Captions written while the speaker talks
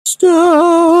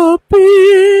the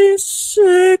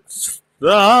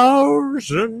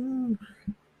B6000.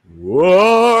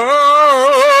 Whoa!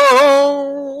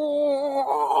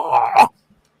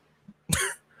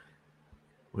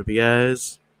 What up, you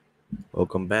guys?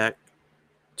 Welcome back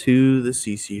to the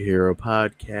CCHERO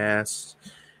podcast.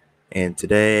 And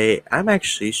today I'm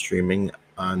actually streaming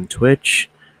on Twitch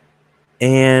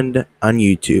and on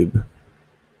YouTube.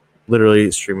 Literally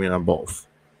streaming on both.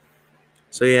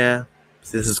 So yeah,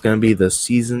 this is going to be the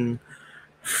season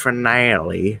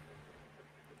finale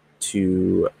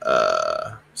to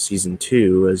season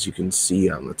 2, as you can see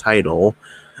on the title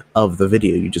of the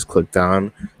video you just clicked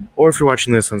on. Or if you're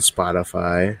watching this on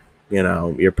Spotify, you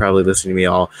know, you're probably listening to me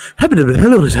all I don't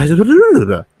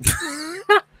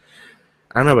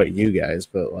know about you guys,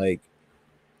 but like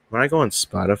when I go on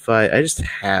Spotify, I just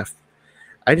have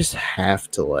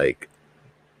to like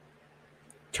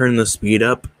turn the speed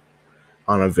up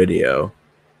on a video.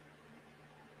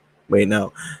 Wait,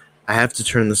 no. I have to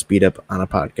turn the speed up on a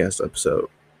podcast episode.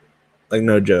 Like,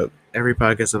 no joke. Every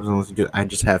podcast episode I listen to, I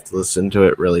just have to listen to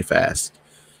it really fast.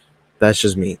 That's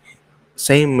just me.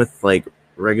 Same with, like,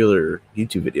 regular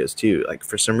YouTube videos, too. Like,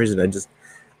 for some reason, I just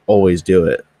always do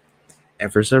it.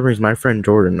 And for some reason, my friend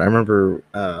Jordan, I remember,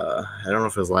 I don't know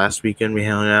if it was last weekend we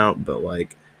hung out, but,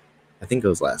 like, I think it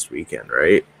was last weekend,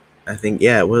 right? I think,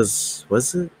 yeah, it was.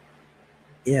 Was it?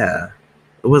 Yeah,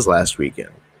 it was last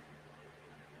weekend.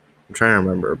 I'm trying to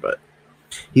remember, but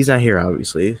he's not here,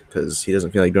 obviously, because he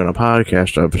doesn't feel like doing a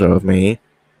podcast episode with me.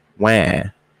 Wah.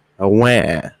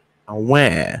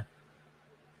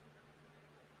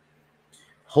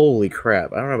 Holy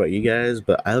crap. I don't know about you guys,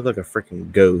 but I look like a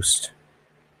freaking ghost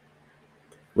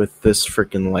with this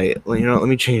freaking light. You know what? Let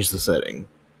me change the setting.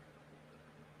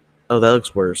 Oh, that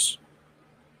looks worse.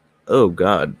 Oh,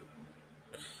 God.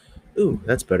 Ooh,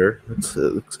 that's better. It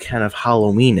looks kind of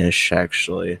Halloween-ish,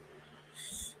 actually.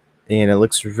 And it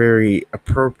looks very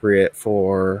appropriate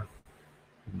for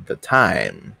the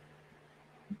time.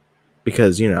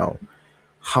 Because, you know,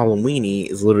 Halloweeny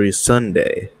is literally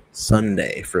Sunday.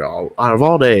 Sunday for all out of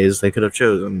all days they could have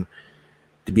chosen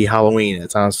to be Halloween.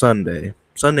 It's on a Sunday.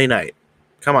 Sunday night.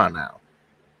 Come on now.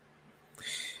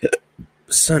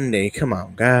 Sunday, come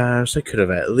on, guys. They could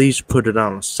have at least put it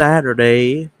on a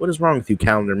Saturday. What is wrong with you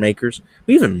calendar makers?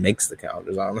 Who even makes the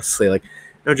calendars, honestly? Like,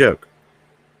 no joke.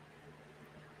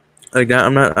 Like,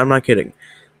 I'm not kidding.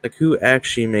 Like, who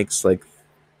actually makes like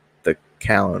the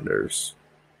calendars?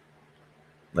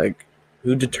 Like,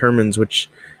 who determines which?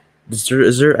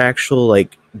 Is there actual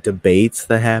like debates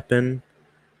that happen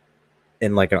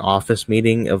in like an office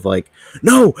meeting of like,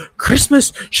 no,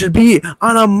 Christmas should be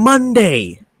on a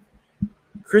Monday.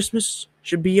 Christmas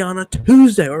should be on a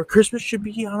Tuesday, or Christmas should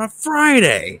be on a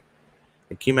Friday.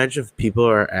 Like, can you imagine if people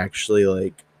are actually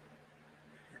like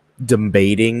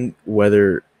debating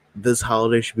whether this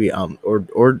holiday should be or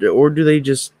do they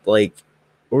just like,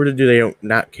 or do they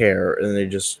not care and they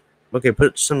just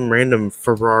put some random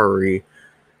Ferrari,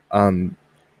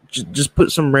 just put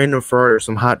some random Ferrari or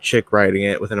some hot chick riding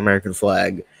it with an American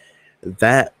flag.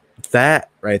 That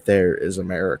right there is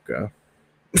America.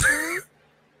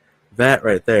 That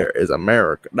right there is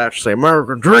America. That's the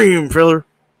American dream, filler.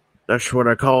 That's what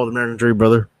I call the American dream,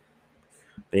 brother.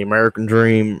 The American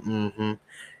dream. Mm-hmm.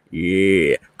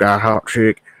 Yeah, got a hot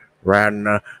chick riding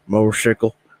a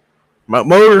motorcycle. My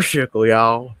motorcycle,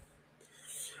 y'all.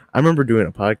 I remember doing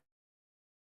a podcast.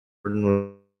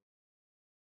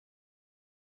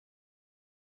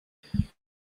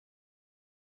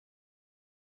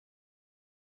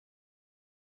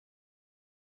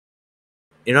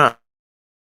 You know,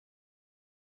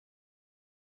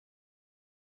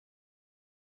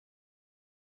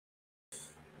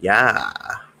 yeah.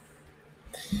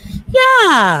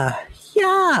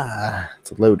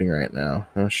 It's loading right now.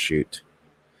 Oh, shoot.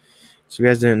 So you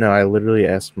guys didn't know, I literally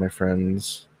asked my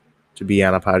friends to be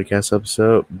on a podcast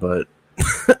episode, but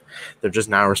they're just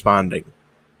now responding.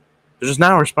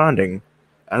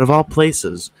 Out of all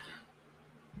places.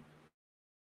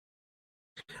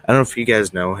 I don't know if you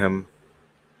guys know him.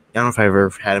 I don't know if I ever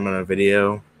had him on a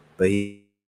video, but his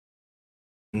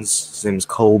name's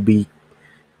Colby.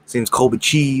 His name's Colby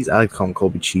Cheese. I like to call him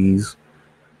Colby Cheese.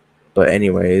 But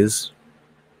anyways,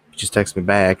 he just texted me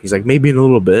back. He's like, maybe in a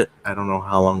little bit. I don't know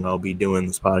how long I'll be doing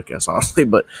this podcast, honestly,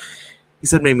 but he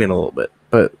said maybe in a little bit.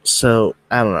 But so,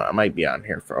 I don't know. I might be on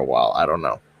here for a while. I don't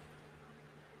know.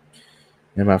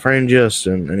 And my friend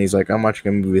Justin, and he's like, I'm watching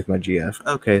a movie with my GF.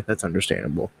 Okay, that's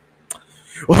understandable.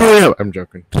 Well, hurry up. I'm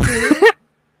joking.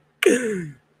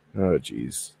 Oh,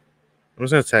 jeez. I'm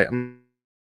just going to say,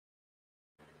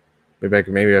 maybe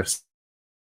I've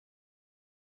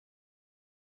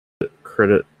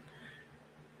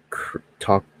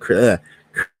talk. This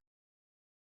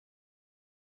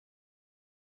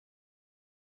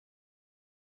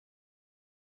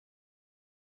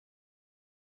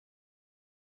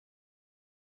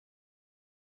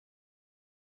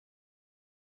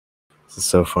is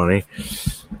so funny.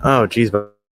 Oh, geez.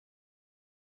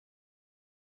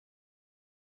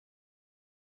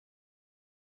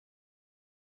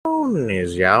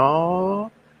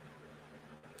 Y'all.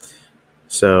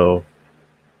 So,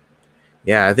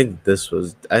 yeah, I think it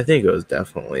was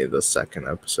definitely the second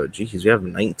episode. Geez, we have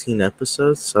 19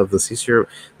 episodes of the CCHERO.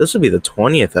 This would be the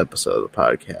 20th episode of the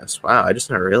podcast. Wow, I just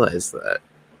not realized that.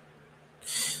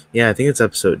 Yeah, I think it's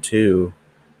episode 2.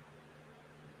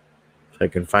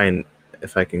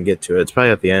 If I can get to it. It's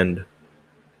probably at the end.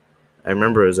 I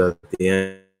remember it was at the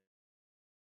end.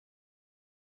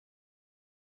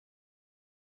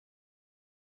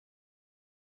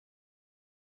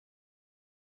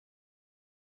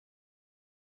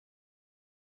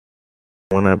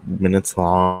 Minutes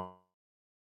long.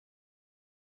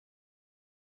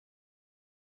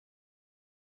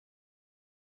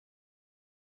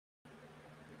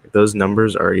 Those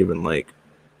numbers are even like,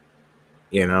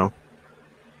 you know.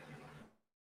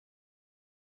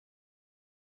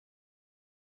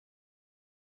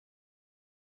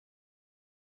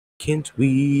 Can't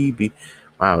we be?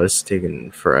 Wow, this is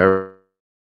taking forever.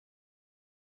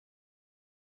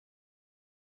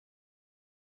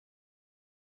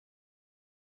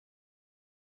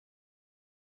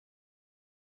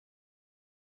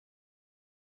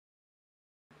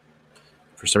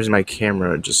 For some reason, my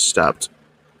camera just stopped.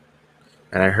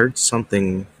 And I heard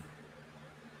something.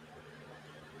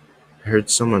 I heard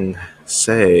someone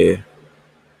say.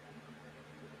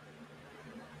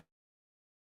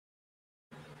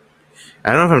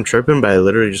 I don't know if I'm tripping, but I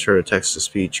literally just heard a text to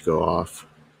speech go off.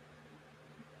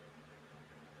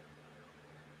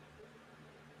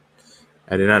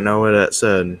 I did not know what that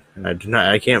said, and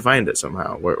I can't find it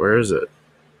somehow. Where is it?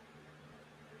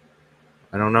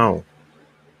 I don't know.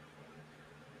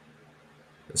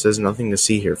 It says nothing to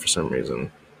see here for some reason.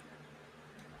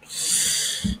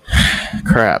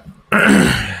 Crap.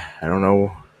 I don't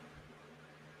know.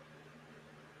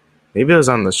 Maybe it was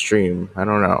on the stream. I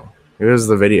don't know. Maybe it was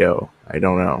the video. I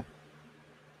don't know.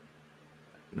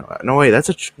 No, wait. That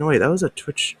was a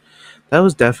Twitch. That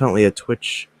was definitely a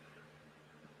Twitch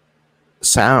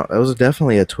sound. That was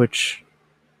definitely a Twitch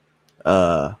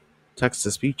text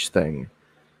to speech thing.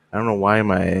 I don't know why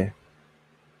my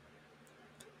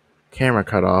camera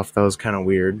cut off. That was kind of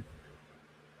weird.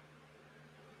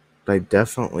 But I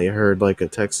definitely heard like a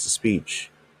text to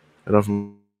speech. I don't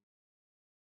know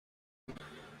if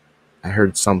I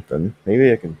heard something.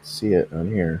 Maybe I can see it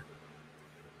on here.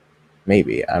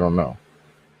 Maybe. I don't know.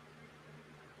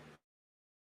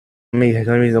 Let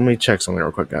me check something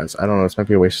real quick, guys. I don't know. This might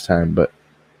be a waste of time, but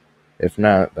if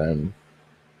not, then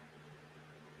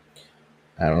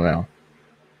I don't know.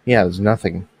 Yeah, there's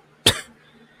nothing.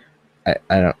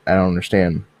 I don't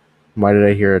understand. Why did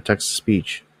I hear a text to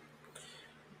speech?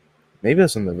 Maybe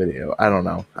it's in the video. I don't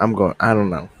know. I don't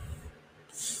know.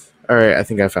 Alright, I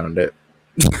think I found it.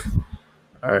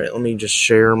 Alright, let me just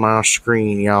share my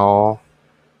screen, y'all.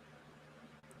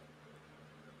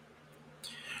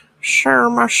 Share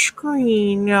my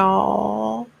screen,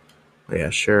 y'all. Yeah,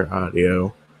 share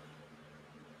audio.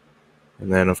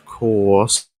 And then, of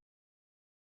course,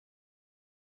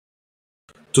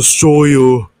 to show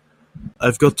you.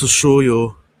 I've got to show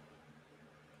you.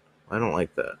 I don't like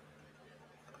that.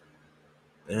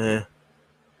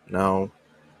 No.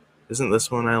 Isn't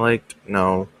this one I liked?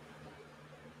 No.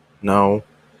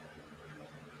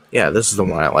 Yeah, this is the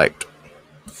one I liked.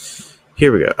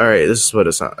 Here we go. All right, this is what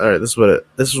it's not. All right, this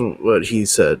is what he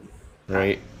said.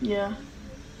 Right? Yeah.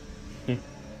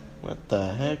 What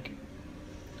the heck?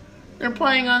 They're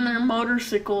playing on their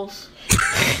motorcycles.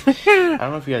 I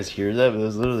don't know if you guys hear that, but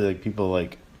there's literally like people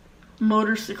like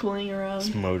motorcycling around.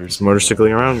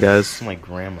 Motorcycling around, guys. It's my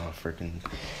grandma freaking.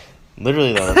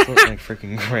 Literally, though, that's what my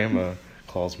freaking grandma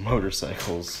calls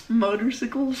motorcycles.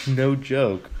 Motorcycles? No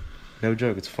joke.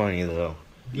 It's funny, though.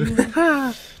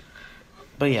 Yeah.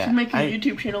 But yeah. You should make a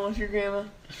YouTube channel with your grandma.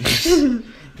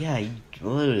 Yeah,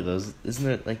 literally, those. Isn't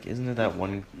it that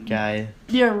one guy?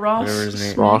 Yeah, Ross. Whatever his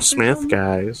name. Ross Smith,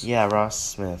 guys. Yeah, Ross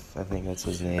Smith. I think that's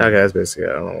his name. Okay, guys, basically,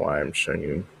 I don't know why I'm showing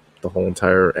you the whole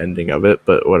entire ending of it,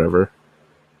 but whatever.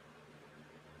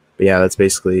 But yeah, that's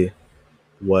basically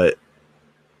what.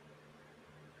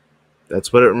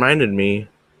 That's what it reminded me.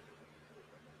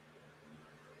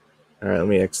 Alright, let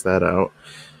me X that out.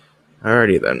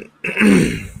 Alrighty then.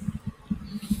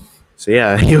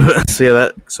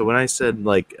 So when I said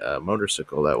like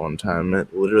motorcycle that one time,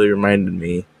 it literally reminded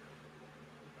me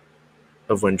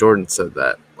of when Jordan said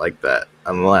that like that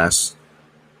on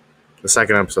the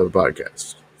second episode of the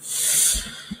podcast.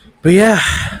 But yeah,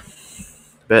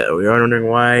 bet we are wondering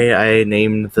why I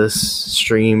named this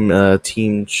stream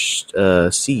Team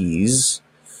C's.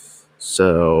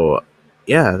 So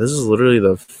yeah, this is literally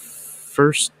the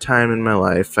first time in my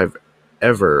life I've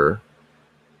ever,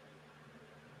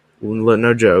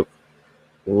 no joke,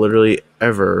 literally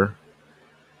ever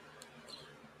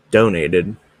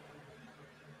donated.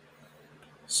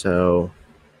 So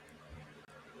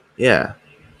yeah,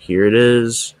 here it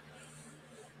is.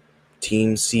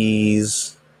 Team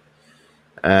C's.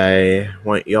 I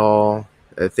want y'all.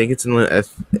 I think it's in the,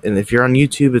 and if you're on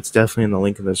YouTube, it's definitely in the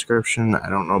link in the description. I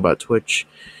don't know about Twitch.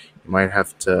 You might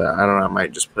have to. I don't know. I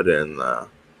might just put it in the.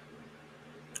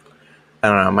 I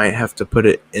don't know. I might have to put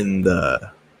it in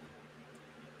the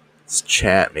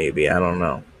chat. Maybe, I don't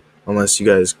know. Unless you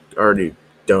guys already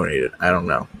donated. I don't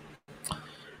know.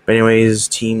 But anyways,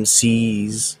 Team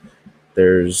C's.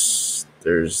 There's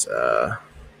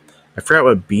I forgot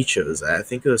what beach it was at. I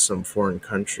think it was some foreign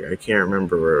country. I can't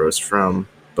remember where it was from,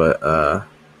 but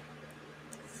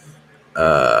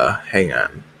hang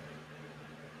on.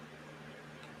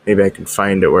 Maybe I can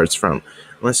find it where it's from.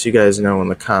 Unless you guys know in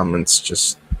the comments,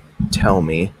 just tell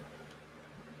me.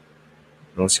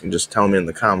 Unless you can just tell me in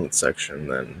the comment section,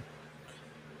 then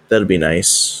that'd be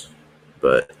nice.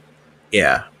 But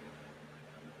yeah.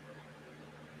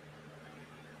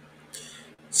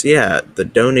 So yeah, the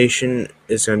donation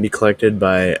is going to be collected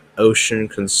by Ocean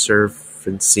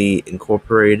Conservancy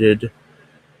Incorporated.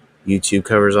 YouTube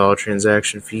covers all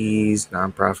transaction fees,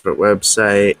 nonprofit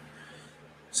website.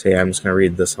 So yeah, I'm just going to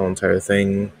read this whole entire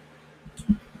thing.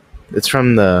 It's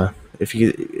from the, if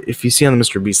you see on the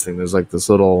Mr. Beast thing, there's like this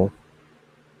little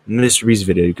Mr. Beast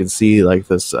video. You can see like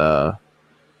this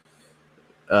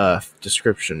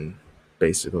description,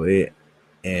 basically.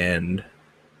 And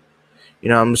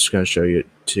I'm just going to show it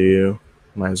to you.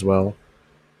 Might as well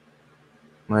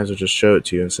just show it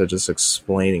to you instead of just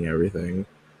explaining everything.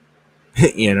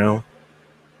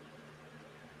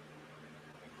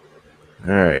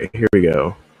 Alright, here we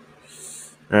go.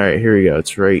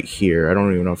 It's right here. I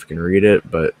don't even know if you can read it,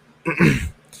 but oh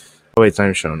wait, it's not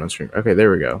even showing on screen. Okay,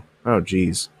 there we go. Oh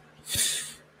jeez.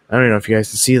 I don't even know if you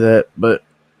guys can see that, but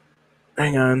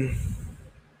hang on.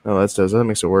 Oh, that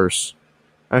makes it worse.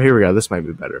 Oh, here we go. This might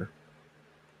be better.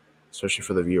 Especially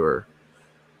for the viewer.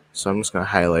 So I'm just going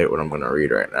to highlight what I'm going to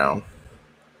read right now.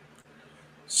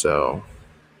 So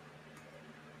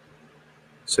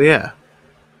yeah.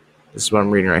 This is what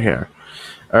I'm reading right here.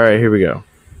 Alright, here we go.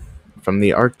 From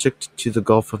the Arctic to the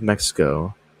Gulf of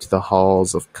Mexico, to the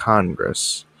halls of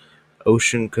Congress,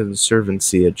 Ocean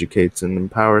Conservancy educates and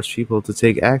empowers people to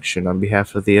take action on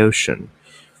behalf of the ocean.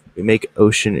 We make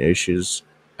ocean issues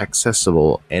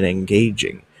accessible and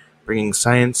engaging, bringing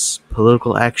science,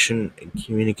 political action, and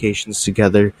communications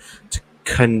together to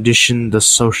condition the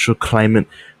social climate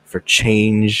for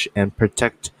change and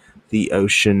protect the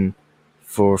ocean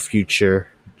for future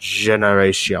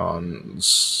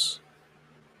generations.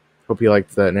 Hope you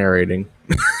liked that narrating.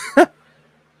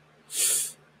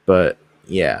 But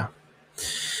yeah.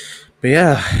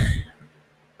 I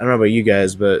don't know about you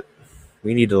guys, but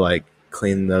we need to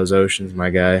clean those oceans, my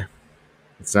guy.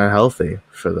 It's not healthy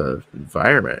for the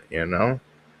environment,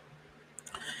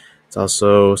 It's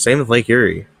also same with Lake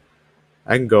Erie.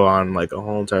 I can go on a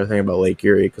whole entire thing about Lake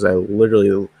Erie because Lake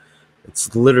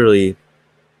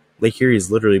Erie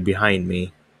is literally behind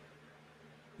me.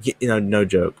 No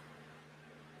joke.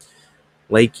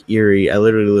 Lake Erie, I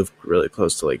literally live really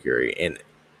close to Lake Erie, and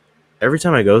every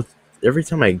time I go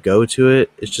to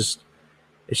it, it's just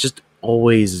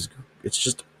always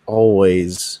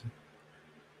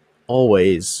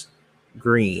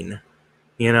green,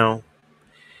 And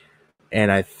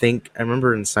I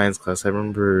remember in science class,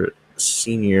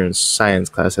 senior in science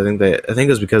class, I think it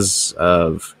was because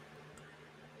of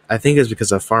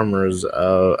farmers.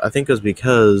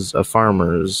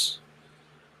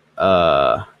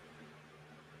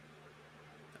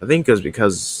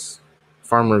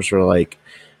 Farmers were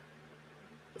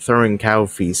throwing cow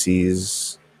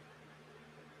feces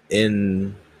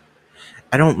in.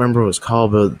 I don't remember what it was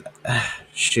called, but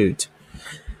shoot.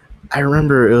 I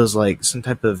remember it was some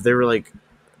type of.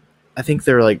 I think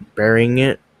they were burying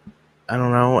it. I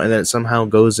don't know, and then it somehow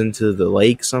goes into the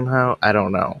lake somehow. I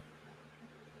don't know.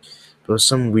 There was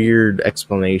some weird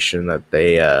explanation that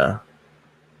they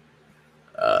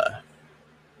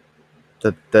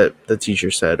that the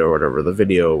teacher said or whatever, the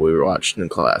video we were watching in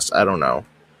class. I don't know.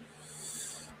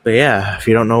 But yeah, if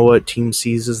you don't know what Team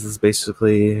C's is, this is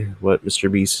basically what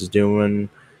Mr. Beast is doing.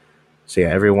 So yeah,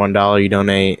 every $1 you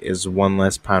donate is one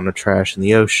less pound of trash in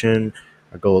the ocean.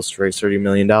 Our goal is to raise $30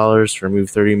 million to remove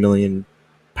 30 million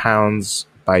pounds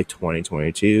by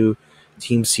 2022.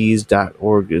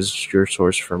 TeamSeas.org is your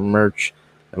source for merch,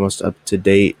 the most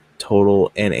up-to-date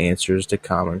total and answers to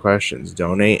common questions.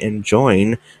 Donate and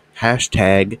join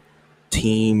hashtag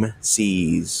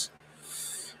TeamSeas.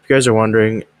 If you guys are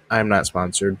wondering, I'm not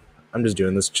sponsored. I'm just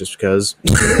doing this just because.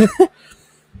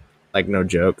 Like, no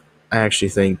joke. I actually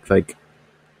think, like,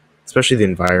 especially the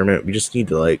environment, we just need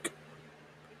to, like,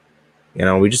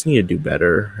 we just need to do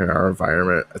better in our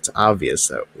environment. It's obvious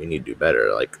that we need to do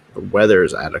better. Like, the weather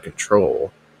is out of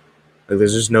control. Like,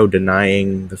 there's just no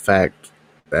denying the fact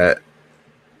that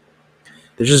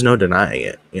there's just no denying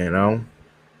it,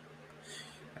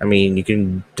 I mean, you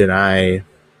can deny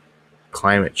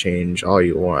climate change all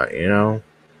you want,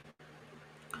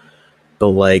 But,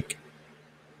 like,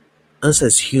 us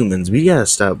as humans, we gotta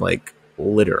stop, like,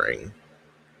 littering,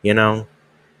 Like,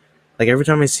 every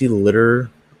time I see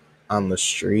litter on the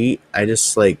street, I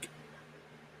just, like,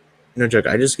 no joke,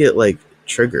 I just get, like,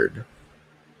 triggered.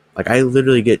 Like, I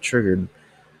literally get triggered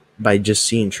by just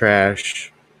seeing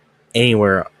trash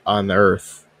anywhere on the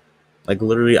earth. Like,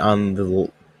 literally on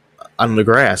the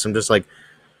grass. I'm just like,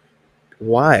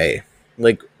 why?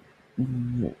 Like,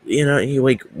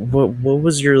 like, what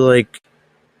was your, like,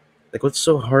 what's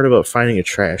so hard about finding a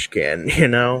trash can,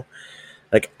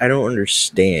 Like, I don't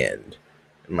understand,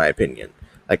 in my opinion.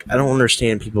 Like, I don't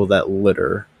understand people that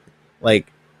litter.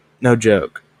 Like, no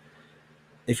joke.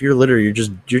 If you're litter, you're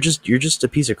just a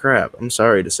piece of crap. I'm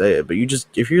sorry to say it, but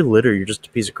if you're litter, you're just a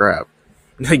piece of crap.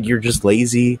 Like, you're just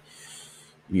lazy.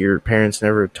 Your parents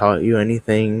never taught you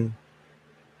anything.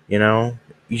 You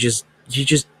just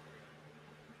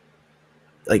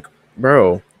like,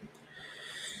 bro.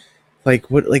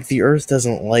 Like, what? Like, the earth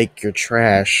doesn't like your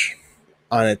trash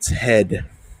on its head.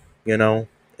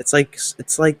 It's like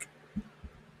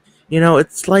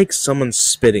it's like someone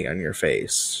spitting on your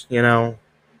face.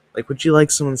 Like, would you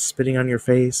like someone spitting on your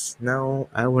face? No,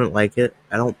 I wouldn't like it.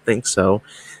 I don't think so.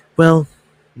 Well,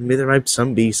 maybe there might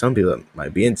be some people that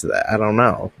might be into that. I don't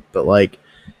know. But, like,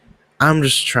 I'm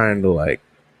just trying to, like,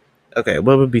 okay,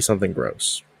 what would be something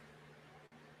gross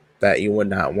that you would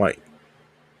not want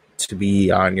to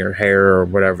be on your hair or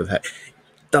whatever the heck?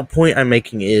 The point I'm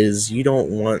making is you don't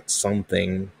want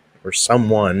something or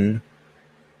someone,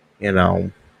 I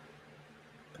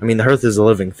mean, the earth is a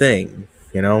living thing,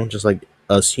 just like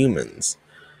us humans.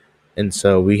 And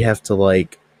so we have to,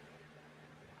 like,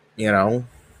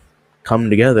 come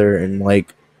together and,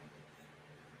 like,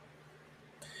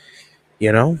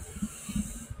 I don't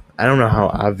know how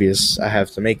obvious I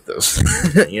have to make this,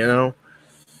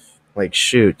 Like,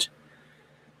 shoot.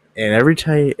 And every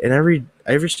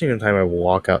single time I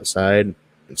walk outside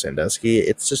in Sandusky,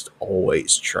 it's just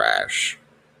always trash.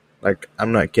 Like,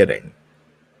 I'm not kidding.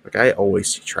 Like, I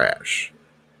always see trash.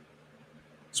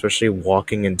 Especially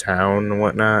walking in town and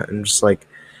whatnot. And just, like,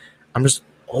 I'm just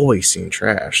always seeing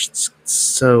trash. It's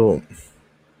so,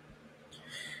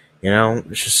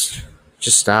 just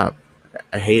stop.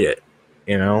 I hate it,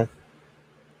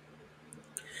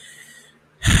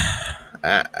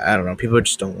 I don't know. People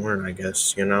just don't learn, I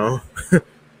guess,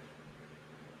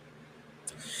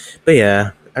 But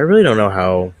yeah, I really don't know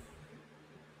how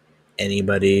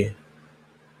anybody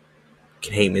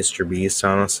can hate Mr. Beast,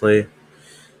 honestly.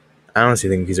 I honestly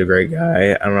think he's a great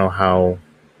guy. I don't know how.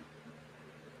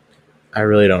 I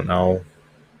really don't know.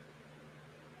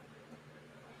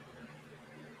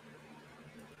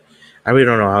 I really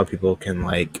don't know how people can,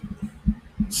 like,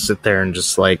 sit there and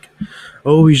just, like,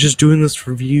 oh, he's just doing this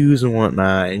for views and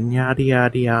whatnot, and yada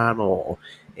yada yada,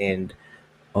 and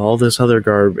all this other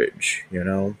garbage,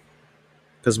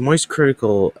 Because Moist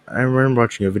Critical, I remember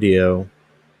watching a video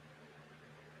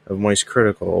of Moist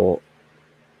Critical,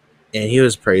 and he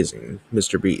was praising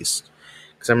Mr. Beast.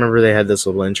 Because I remember they had this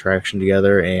little interaction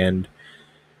together, and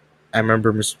I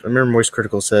remember Moist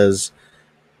Critical says,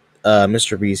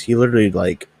 Mr. Beast, he literally,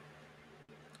 like,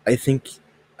 I think,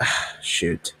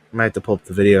 shoot, I might have to pull up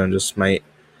the video and I might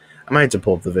have to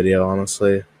pull up the video,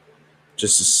 honestly,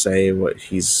 just to say what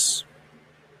he's,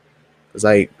 because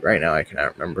right now I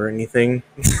cannot remember anything,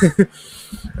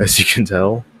 as you can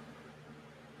tell.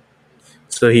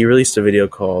 So he released a video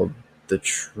called The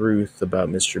Truth About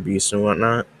Mr. Beast and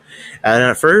whatnot. And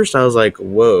at first I was like,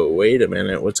 whoa, wait a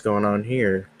minute, what's going on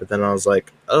here? But then I was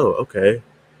like, oh, okay.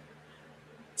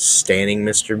 Standing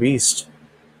Mr. Beast.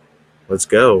 Let's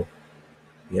go.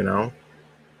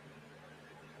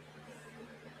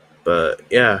 But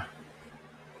yeah.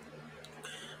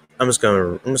 I'm just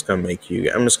gonna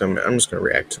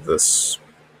react to this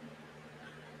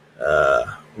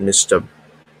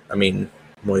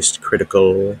Moist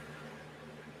Critical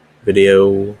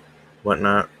video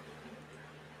whatnot.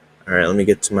 All right, let me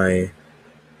get to my.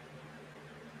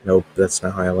 Nope, that's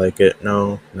not how I like it.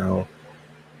 No,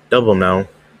 double no.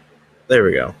 There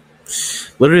we go.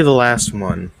 Literally the last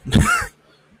one.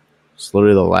 It's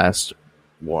literally the last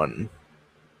one.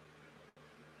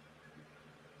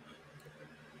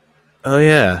 Oh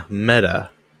yeah, meta.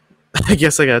 I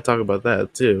guess I gotta talk about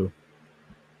that too.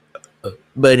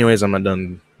 But anyways, I'm not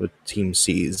done with Team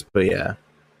C's. But yeah,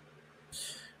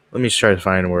 let me try to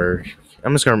find where.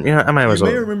 I'm just gonna. Yeah, I might as You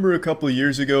may well. remember a couple of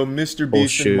years ago, Mr. Oh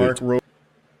Beast and Mark shoot.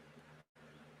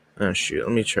 Oh shoot.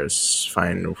 Let me try to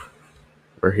find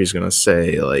where he's gonna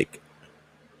say like.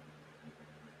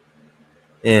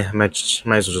 Might as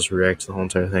well just react to the whole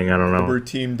entire thing. I don't know.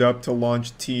 teamed up to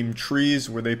launch Team Trees,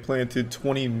 where they planted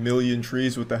 20 million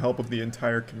trees with the help of the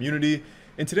entire community.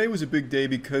 And today was a big day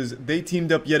because they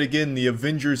teamed up yet again. The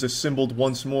Avengers assembled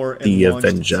once more and The launched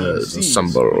Avengers Team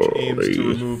Seas, which aims to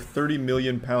remove 30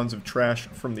 million pounds of trash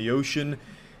from the ocean.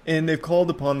 And they've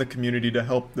called upon the community to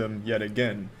help them yet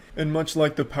again. And much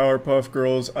like the Powerpuff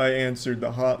Girls, I answered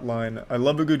the hotline. I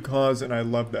love a good cause and I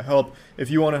love the help.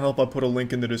 If you want to help, I'll put a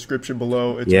link in the description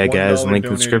below. It's Yeah, $1 guys, link in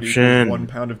donated description. equals 1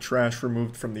 pound of trash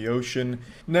removed from the ocean.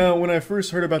 Now, when I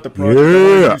first heard about the project, I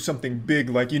wanted to do something big,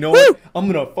 like, you know what?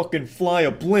 I'm gonna fucking fly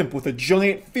a blimp with a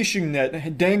giant fishing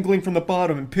net dangling from the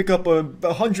bottom and pick up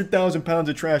 100,000 pounds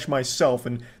of trash myself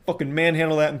and fucking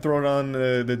manhandle that and throw it on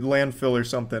the landfill or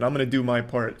something. I'm gonna do my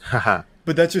part. Haha.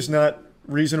 But that's just not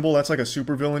reasonable. That's like a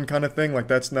supervillain kind of thing. Like,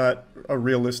 that's not a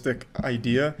realistic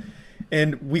idea.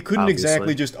 And we couldn't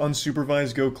exactly just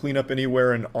unsupervised go clean up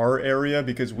anywhere in our area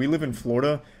because we live in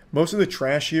Florida. Most of the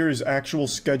trash here is actual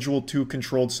Schedule 2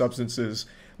 controlled substances.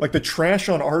 Like, the trash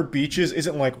on our beaches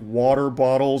isn't like water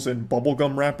bottles and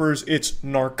bubblegum wrappers, it's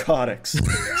narcotics.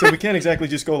 So we can't exactly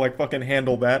just go like fucking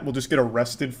handle that. We'll just get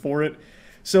arrested for it.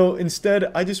 So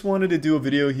instead, I just wanted to do a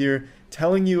video here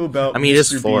telling you about I mean,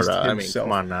 it's Mr. Florida. Beast I mean, himself.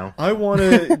 come on now. I want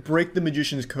to break the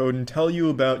magician's code and tell you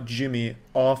about Jimmy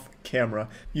off camera.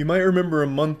 You might remember a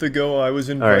month ago I was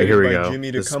invited here we by go.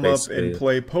 Jimmy to This come up basically and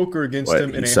play poker against what him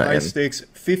in a he's saying. high-stakes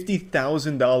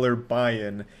 $50,000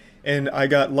 buy-in. And I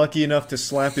got lucky enough to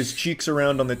slap his cheeks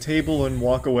around on the table and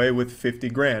walk away with 50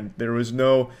 grand. There was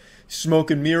no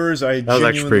smoke and mirrors. I That was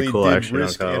actually genuinely pretty cool. did Actually,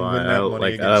 risk not and gonna win lie. that money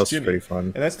Like that against was Jimmy. pretty fun.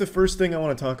 And that's the first thing I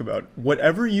want to talk about.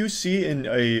 Whatever you see in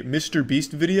a Mr.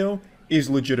 Beast video is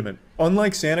legitimate.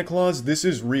 Unlike Santa Claus, this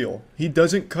is real. He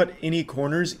doesn't cut any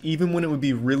corners, even when it would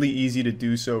be really easy to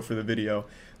do so for the video.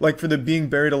 Like for the being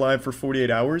buried alive for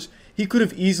 48 hours, he could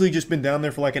have easily just been down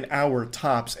there for like an hour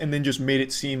tops and then just made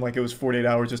it seem like it was 48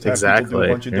 hours, just have people do a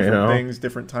bunch of different things,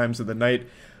 different times of the night.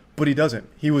 But he doesn't.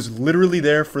 He was literally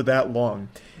there for that long.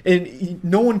 And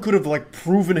no one could have like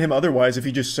proven him otherwise if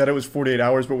he just said it was 48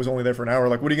 hours but was only there for an hour.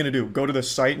 Like, what are you going to do? Go to the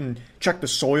site and check the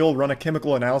soil, run a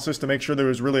chemical analysis to make sure there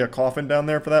was really a coffin down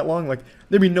there for that long? Like,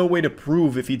 there'd be no way to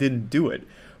prove if he didn't do it.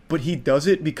 But he does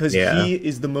it because he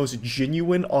is the most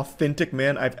genuine, authentic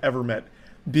man I've ever met.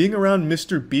 Being around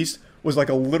Mr. Beast was like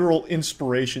a literal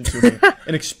inspiration to me,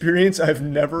 an experience I've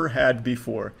never had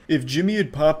before. If Jimmy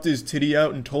had popped his titty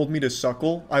out and told me to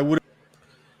suckle, I would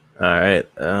have... Alright,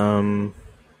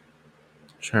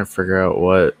 trying to figure out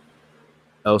what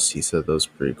else he said that was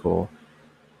pretty cool.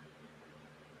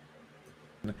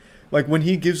 Like when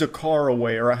he gives a car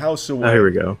away or a house away. Oh, here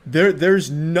we go. There's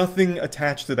nothing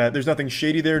attached to that. There's nothing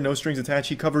shady there, no strings attached.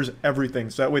 He covers everything.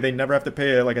 So that way they never have to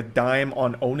pay like a dime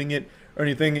on owning it or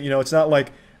anything. You know, it's not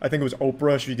like, I think it was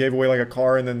Oprah. She gave away like a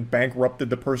car and then bankrupted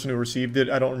the person who received it.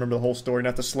 I don't remember the whole story.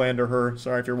 Not to slander her.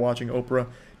 Sorry if you're watching Oprah.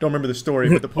 Don't remember the story.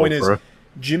 But the point is,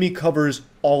 Jimmy covers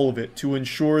all of it to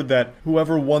ensure that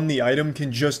whoever won the item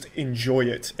can just enjoy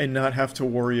it and not have to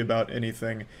worry about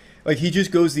anything. Like, he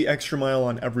just goes the extra mile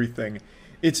on everything.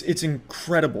 It's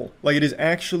incredible. Like, it is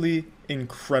actually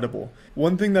incredible.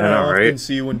 One thing that I often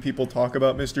see when people talk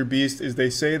about Mr. Beast is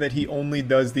they say that he only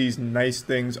does these nice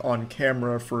things on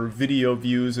camera for video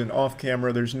views, and off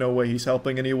camera there's no way he's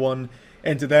helping anyone.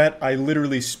 And to that, I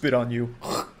literally spit on you.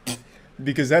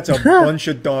 Because that's a bunch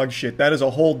of dog shit. That is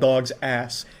a whole dog's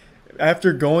ass.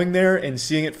 After going there and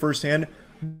seeing it firsthand...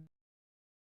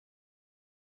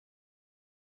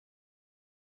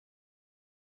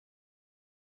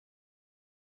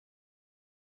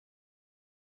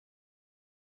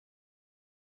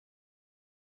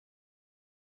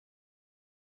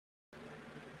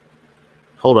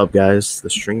 Hold up, guys. The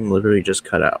stream literally just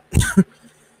cut out.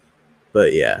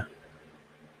 But yeah.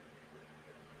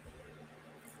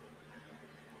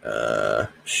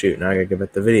 Shoot, now I gotta get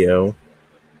back the video.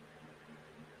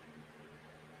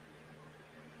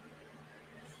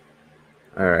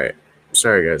 Alright.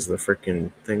 Sorry, guys. The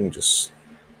freaking thing just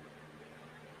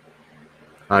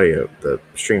audio. The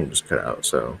stream just cut out.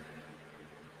 So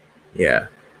yeah.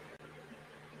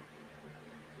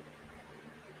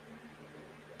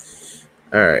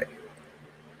 All right.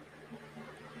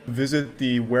 Visit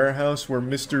the warehouse where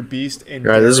Mr. Beast and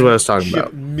Right, this is what I was Darren talking ship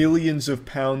about. millions of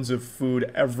pounds of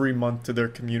food every month to their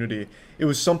community. It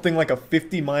was something like a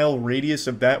 50-mile radius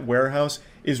of that warehouse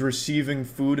is receiving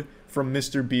food from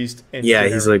Mr. Beast and Yeah,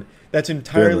 Darren. he's like That's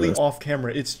entirely this. off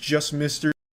camera. It's just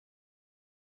Mr.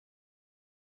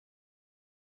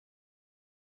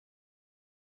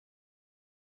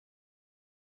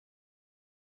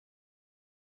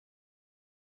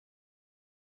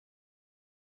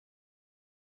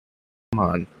 Come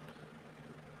on.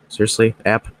 Seriously,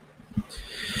 app?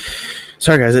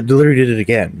 Sorry, guys, it literally did it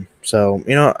again. So,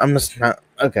 I'm just not...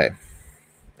 Okay.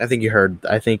 I think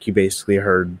you basically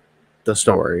heard the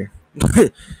story. So,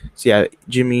 yeah,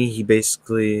 Jimmy, he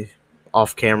basically,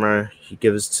 off camera, he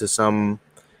gives to some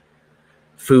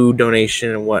food donation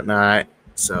and whatnot.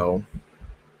 So,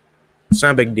 it's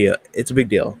not a big deal. It's a big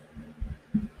deal.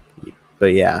 But,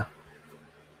 yeah.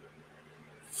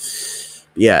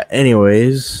 Yeah,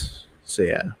 anyways. So,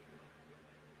 yeah.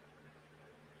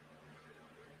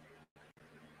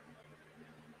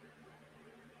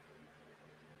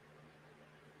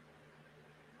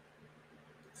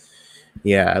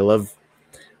 Yeah, I love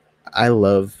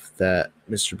that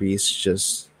Mr. Beast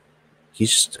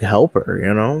he's just a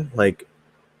helper, like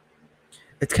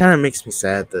it kind of makes me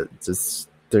sad that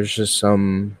there's just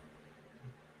some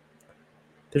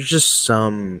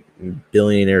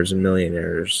billionaires and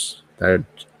millionaires that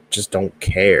just don't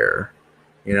care.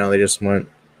 They just want,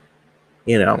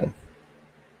 they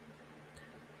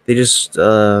just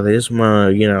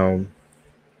want to,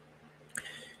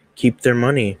 keep their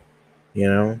money,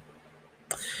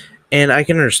 and I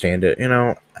can understand it.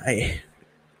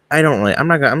 I don't like. I'm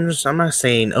not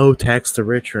saying, oh, tax the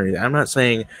rich or anything. I'm not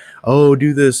saying, oh,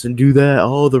 do this and do that.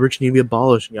 Oh, the rich need to be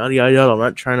abolished. Yada yada yada. I'm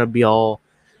not trying to be all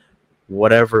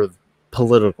whatever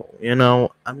political.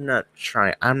 I'm not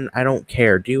trying. I don't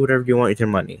care. Do whatever you want with your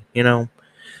money.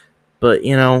 But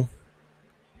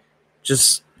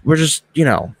we're just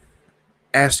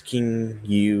asking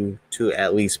you to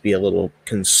at least be a little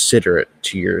considerate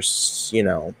to your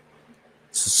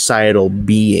societal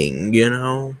being.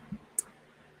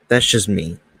 That's just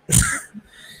me.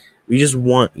 We just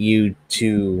want you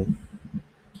to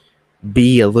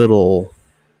be a little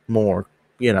more,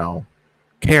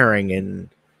 caring and,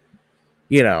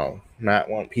 not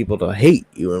want people to hate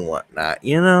you and whatnot,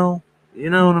 You know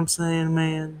what I'm saying,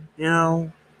 man?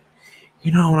 You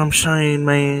know what I'm saying,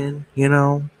 man?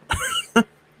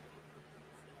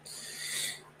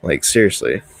 Like,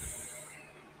 seriously.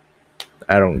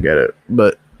 I don't get it.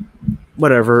 But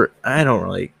whatever. I don't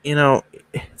really,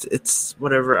 it's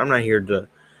whatever. I'm not here to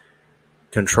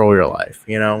control your life,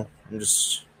 I'm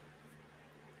just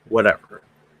whatever.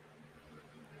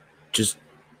 Just,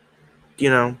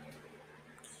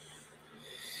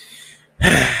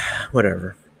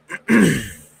 whatever.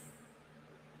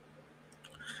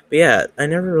 But yeah, I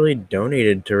never really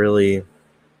donated to really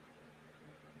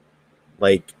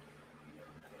like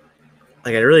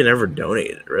I really never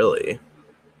donated, really.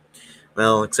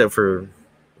 Well, except for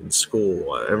in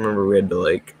school. I remember we had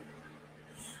to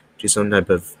do some type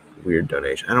of weird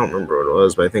donation. I don't remember what it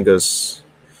was, but I think it was,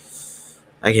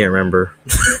 I can't remember.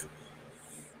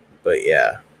 But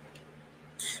yeah,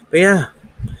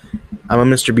 I'm a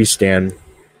Mr. Beast stan.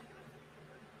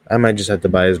 I might just have to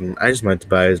buy his. I just might have to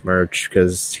buy his merch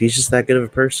because he's just that good of a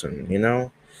person.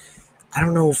 I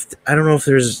don't know if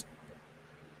there's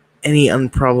any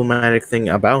unproblematic thing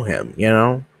about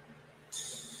him.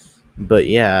 But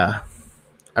yeah,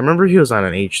 I remember he was on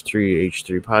an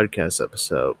H3 podcast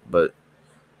episode, but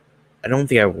I don't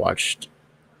think I watched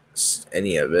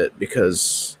any of it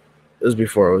because it was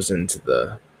before I was into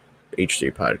the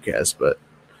H3 podcast. But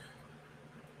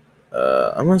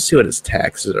I'm gonna see what his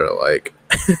taxes are like.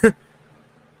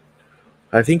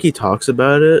 I think he talks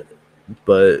about it,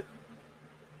 but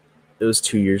it was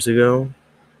 2 years ago.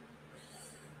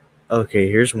 Okay,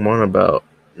 here's one about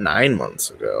 9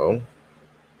 months ago.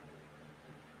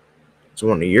 There's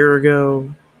one a year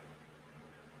ago.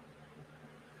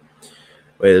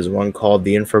 Wait, there's one called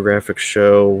The Infographic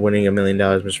Show. Winning $1 million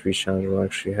Mr. Beast Challenge will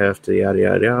actually have to yada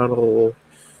yada yada.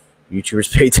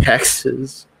 YouTubers pay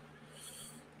taxes.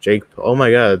 Oh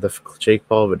my god, the Jake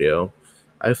Paul video.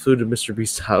 I flew to Mr.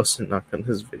 Beast's house and knocked on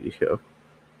his video.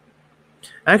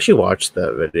 I actually watched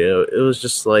that video. It was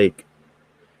just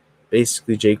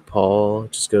basically Jake Paul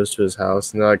just goes to his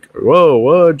house and they're like,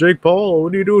 whoa, Jake Paul,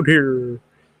 what are you doing here?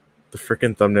 The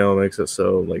freaking thumbnail makes it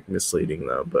so misleading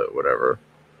though, but whatever.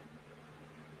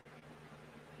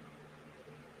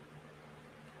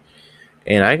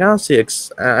 And I honestly,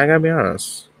 I gotta be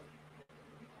honest.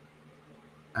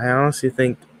 I honestly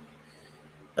think,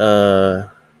 uh,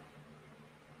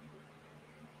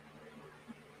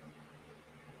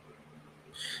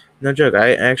 no joke.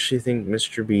 I actually think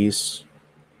Mr. Beast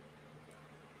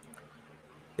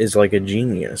is like a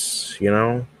genius. You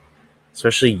know,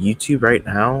 especially YouTube right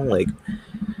now. Like,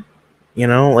 you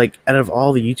know, like out of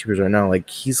all the YouTubers right now, like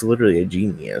he's literally a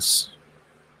genius.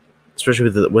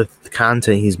 Especially with the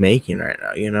content he's making right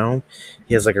now. You know,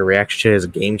 he has like a reaction channel, he has a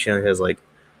game channel, he has like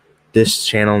this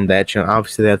channel and that channel.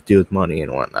 Obviously, they have to do with money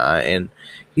and whatnot. And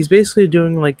he's basically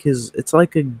doing like his. It's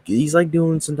like he's like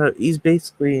doing some type. He's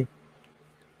basically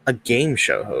a game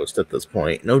show host at this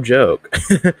point. No joke.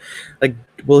 Like,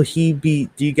 will he be?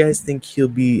 Do you guys think he'll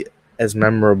be as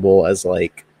memorable as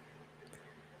like,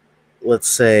 let's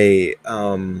say,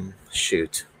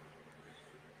 shoot,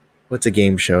 what's a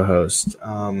game show host?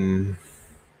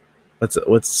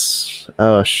 What's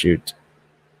oh shoot,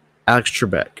 Alex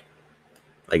Trebek.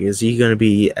 Like, is he going to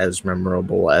be as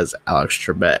memorable as Alex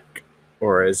Trebek?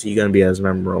 Or is he going to be as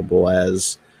memorable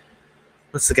as...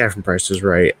 What's the guy from Price is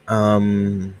Right?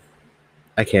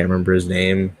 I can't remember his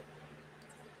name.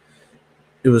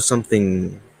 It was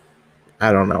something...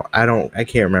 I don't know. I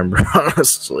can't remember,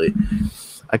 honestly.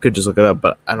 I could just look it up,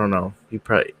 but I don't know.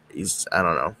 He's... I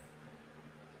don't know.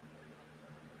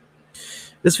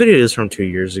 This video is from 2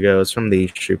 years ago. It's from the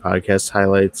H3 podcast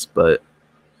highlights, but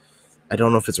I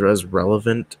don't know if it's as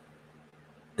relevant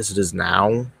as it is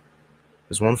now.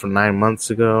 There's one from 9 months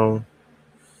ago.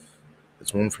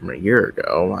 There's one from a year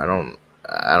ago. I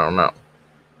don't know.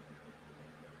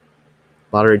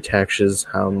 Lottery taxes,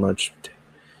 how much...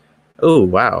 Oh,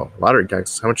 wow. Lottery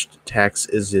taxes. How much tax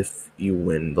is if you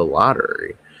win the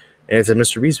lottery? And it's a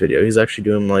Mr. Beast video. He's actually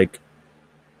doing like...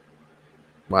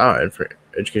 Wow, and for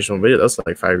educational video, that's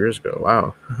like 5 years ago.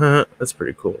 Wow. That's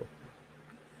pretty cool.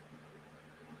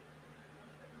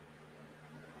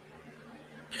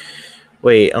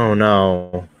 Wait, oh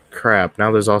no. Crap.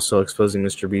 Now there's also exposing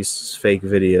Mr. Beast's fake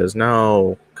videos.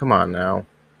 No. Come on now.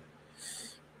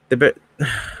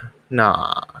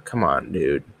 Nah. Come on,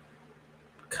 dude.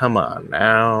 Come on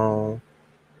now.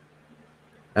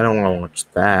 I don't want to watch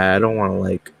that. I don't want to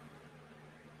like...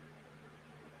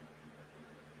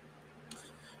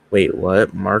 Wait,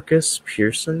 what? Marcus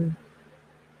Pearson?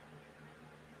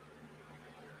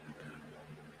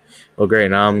 Well,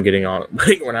 great. Now I'm getting on...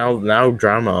 Like, now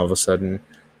drama all of a sudden.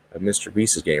 Mr.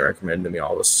 Beast is getting recommended to me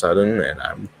all of a sudden,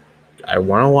 and I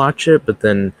want to watch it, but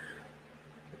then...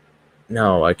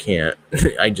 No, I can't.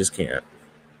 I just can't.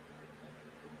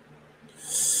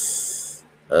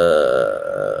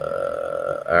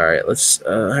 Alright, let's...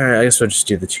 Alright, I guess we'll just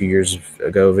do the 2 years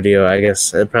ago video. I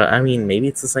guess... I mean, maybe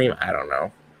it's the same. I don't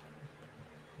know.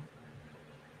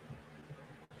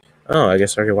 Oh, I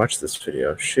guess I could watch this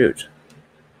video. Shoot.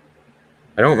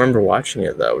 I don't remember watching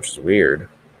it, though, which is weird.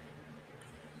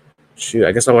 Shoot,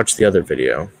 I guess I'll watch the other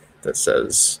video that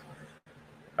says...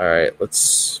 Alright,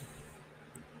 let's...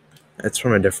 It's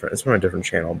from a different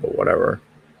channel, but whatever.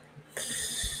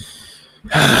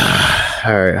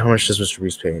 Alright, how much does Mr.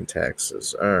 Beast pay in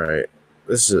taxes? Alright.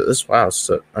 Wow,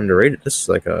 so underrated. This is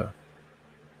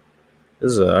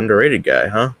an underrated guy,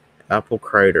 huh? Apple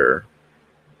Crider.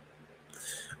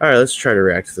 Alright, let's try to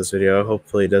react to this video.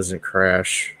 Hopefully it doesn't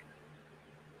crash.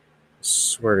 I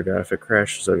swear to God, if it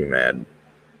crashes, I'll be mad.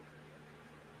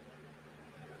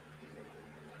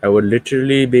 I would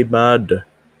literally be mad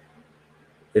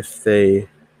if it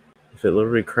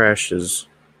literally crashes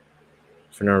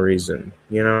for no reason,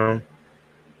 you know?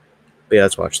 But yeah,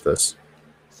 let's watch this.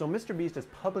 So Mr. Beast has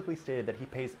publicly stated that he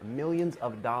pays millions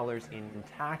of dollars in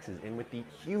taxes, and with the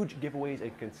huge giveaways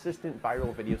and consistent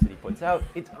viral videos that he puts out,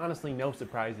 it's honestly no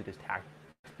surprise that his tax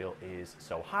bill is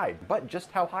so high. But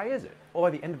just how high is it? Well, by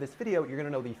the end of this video, you're going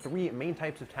to know the 3 main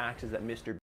types of taxes that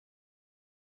Mr.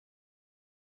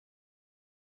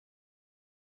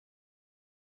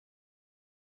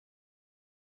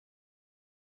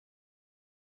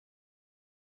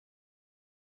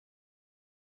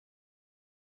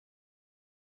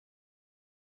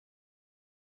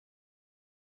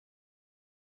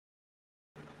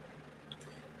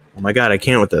 Oh my God, I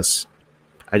can't with this.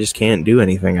 I just can't do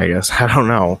anything, I guess. I don't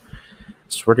know. I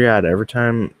swear to God, every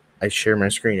time I share my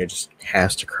screen, it just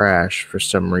has to crash for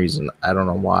some reason. I don't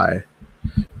know why.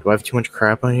 Do I have too much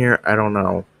crap on here? I don't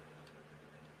know.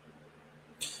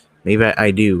 Maybe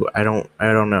I do. I don't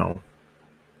know.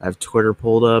 I have Twitter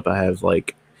pulled up. I have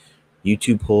like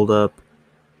YouTube pulled up.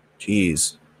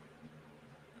 Jeez.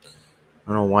 I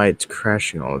don't know why it's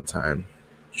crashing all the time.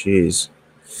 Jeez.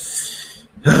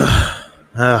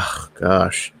 Oh,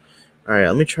 gosh. Alright,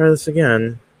 let me try this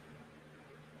again.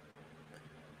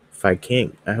 if I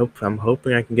can't, I'm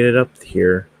hoping I can get it up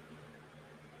here.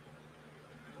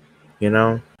 You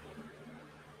know?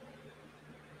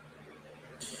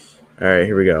 Alright,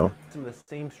 here we go. Some of the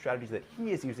same strategies that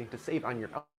he is using to save on your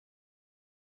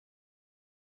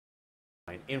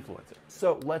influencer.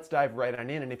 So let's dive right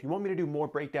on in, and if you want me to do more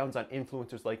breakdowns on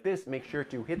influencers like this, make sure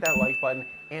to hit that like button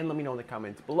and let me know in the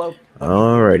comments below.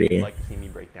 Alrighty. If you'd like to see me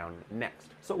break down next.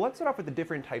 So let's start off with the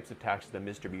different types of taxes that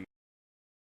Mr. Beast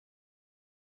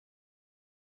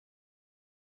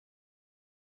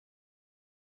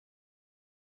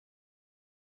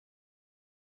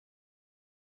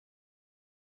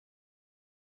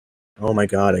Oh my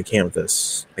god, I can't with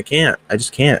this. I can't. I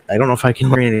just can't. I don't know if I can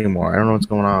learn anymore. I don't know what's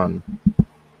going on.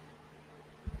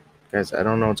 Guys, I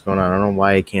don't know what's going on. I don't know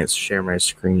why I can't share my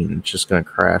screen. It's just gonna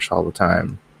crash all the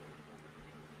time.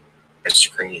 My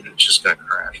screen is just gonna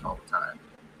crash all the time.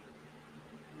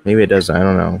 Maybe it does. I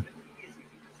don't know.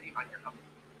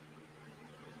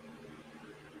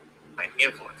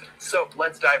 So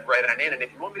let's dive right on in, and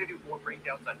if you want me to do more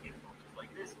breakdowns on influencers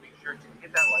like this, make sure to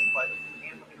hit that like button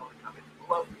and let me know in the comments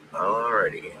below.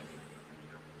 Alrighty.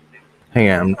 Hang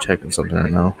on, I'm checking something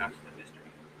right now.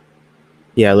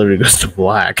 Yeah, it literally goes to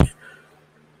black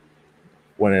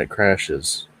when it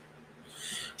crashes.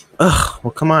 Ugh,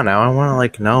 well come on now. I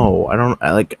want to know.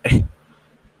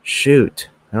 Shoot.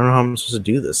 I don't know how I'm supposed to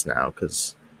do this now,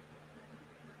 because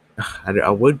I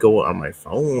would go on my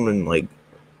phone and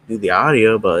do the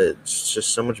audio, but it's just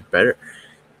so much better.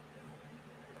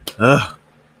 Ugh,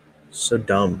 so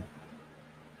dumb.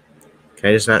 Can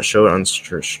I just not show it on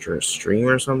stream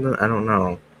or something? I don't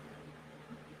know.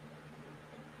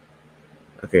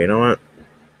 Okay, you know what?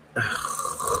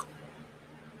 I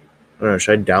don't know,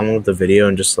 should I download the video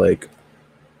and just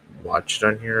watch it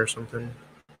on here or something?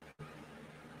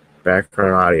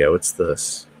 Background audio, what's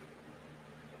this?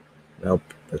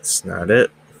 Nope, that's not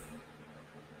it.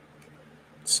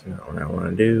 That's not what I want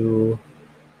to do.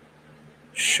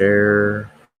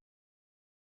 Share.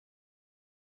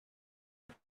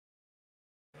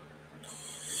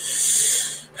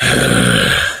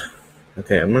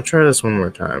 Okay, I'm gonna try this one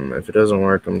more time. If it doesn't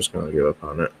work, I'm just gonna give up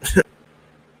on it.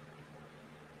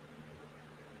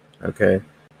 Okay.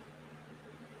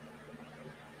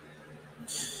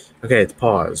 Okay, it's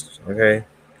paused. Okay?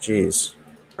 Jeez.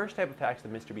 First type of tax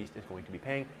that Mr. Beast is going to be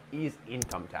paying is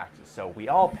income taxes. So we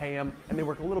all pay them, and they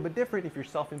work a little bit different if you're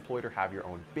self-employed or have your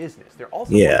own business. They're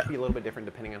also going to be a little bit different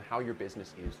depending on how your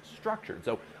business is structured.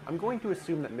 So I'm going to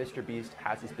assume that Mr. Beast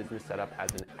has his business set up as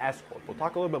an S Corp. We'll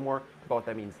talk a little bit more about what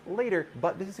that means later,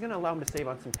 but this is going to allow him to save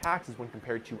on some taxes when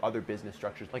compared to other business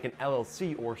structures like an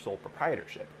LLC or sole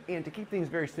proprietorship. And to keep things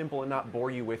very simple and not bore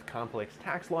you with complex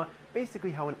tax law,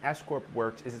 basically how an S Corp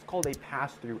works is it's called a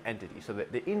pass-through entity. So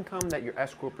that the income that your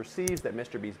S Corp receives, that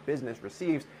Mr. Beast's business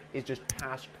receives, is just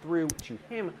passed through to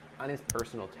him on his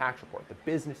personal tax report. The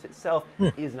business itself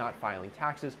is not filing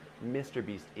taxes. Mr.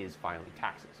 Beast is filing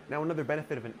taxes. Now, another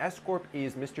benefit of an S Corp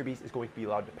is Mr. Beast is going to be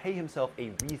allowed to pay himself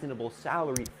a reasonable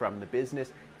salary from the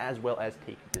business, as well as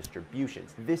take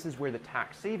distributions. This is where the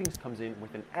tax savings comes in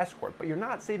with an S Corp, but you're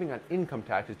not saving on income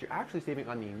taxes, you're actually saving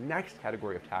on the next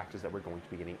category of taxes that we're going to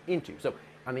be getting into. So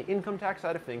on the income tax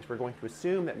side of things, we're going to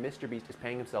assume that Mr. Beast is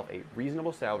paying himself a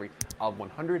reasonable salary of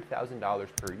 $100,000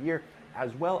 per year,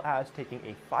 as well as taking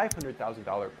a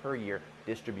 $500,000 per year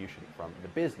distribution from the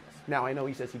business. Now, I know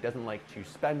he says he doesn't like to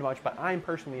spend much, but I'm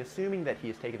personally assuming that he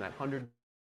has taken that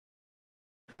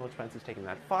expenses, taking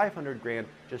that 500 grand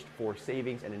just for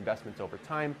savings and investments over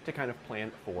time to kind of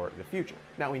plan for the future.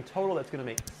 Now, in total, that's going to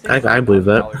make I believe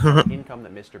that. $600,000 income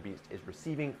that Mr. Beast is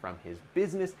receiving from his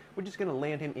business, which is going to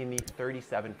land him in the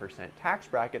 37% tax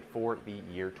bracket for the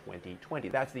year 2020.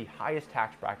 That's the highest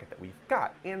tax bracket that we've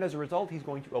got. And as a result, he's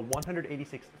going to owe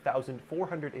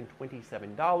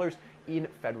 $186,427 in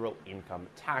federal income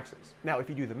taxes. Now, if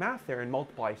you do the math there and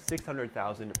multiply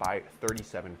 600,000 by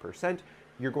 37%,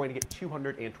 you're going to get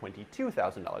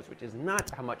 $222,000, which is not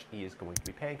how much he is going to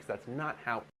be paying, because that's not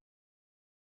how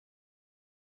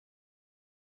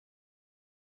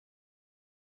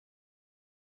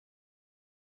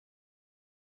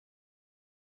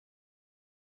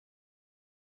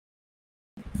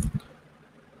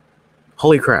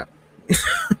Holy crap.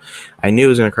 I knew it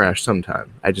was going to crash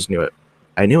sometime. I just knew it.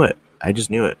 I knew it. I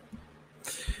just knew it.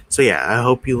 So yeah, I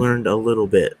hope you learned a little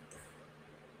bit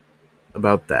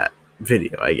about that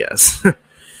video, I guess.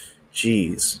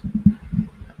 Jeez.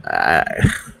 I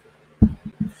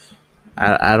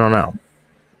don't know.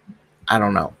 I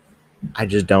don't know. I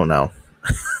just don't know.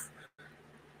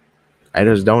 I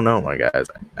just don't know, my guys.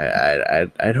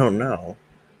 I don't know.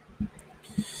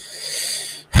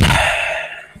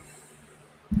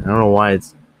 I don't know why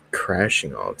it's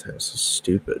crashing all the time. So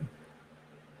stupid.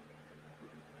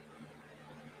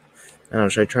 I don't know,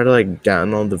 should I try to like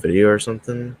download the video or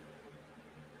something?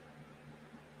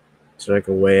 Is there like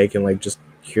a way I can like just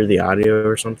hear the audio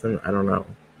or something? I don't know.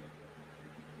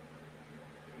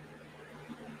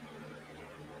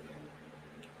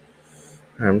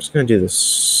 Alright, I'm just gonna do this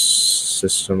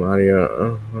system audio.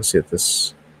 Oh, let's see if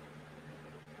this.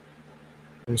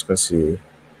 I'm just gonna see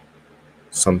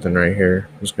something right here.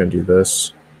 I'm just gonna do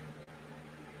this.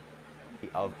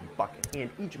 Of buckets, and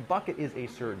each bucket is a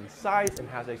certain size and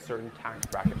has a certain tax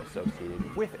bracket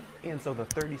associated with it. And so the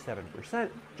 37%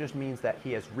 just means that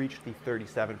he has reached the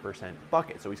 37%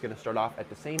 bucket. So he's going to start off at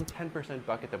the same 10%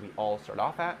 bucket that we all start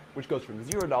off at, which goes from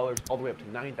 $0 all the way up to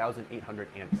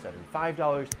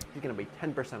 $9,875. He's going to pay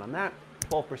 10% on that,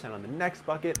 12% on the next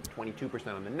bucket, 22%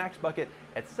 on the next bucket,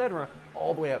 etc.,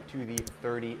 all the way up to the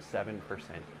 37%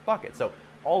 bucket. So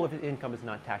all of his income is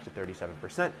not taxed at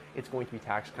 37%. It's going to be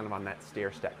taxed kind of on that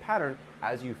stair-step pattern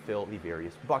as you fill the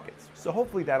various buckets. So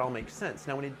hopefully that all makes sense.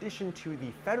 Now, in addition to the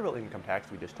federal income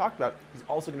tax we just talked about, he's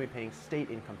also going to be paying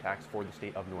state income tax for the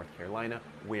state of North Carolina,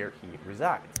 where he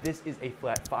resides. This is a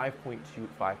flat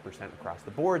 5.25% across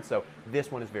the board. So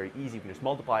this one is very easy. You can just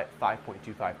multiply it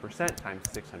 5.25% times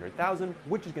 600,000,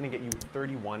 which is going to get you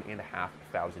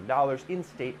 $31,500 in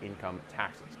state income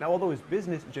taxes. Now, although his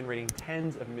business is generating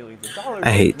tens of millions of dollars,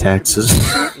 I hate taxes.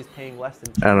 is paying less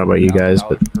than I don't know about you guys,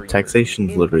 but $2,000 per year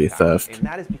taxation's in literally income tax, theft. and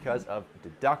that is because of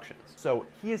deductions. So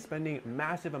he is spending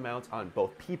massive amounts on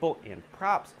both people and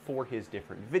props for his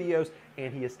different videos,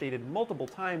 and he has stated multiple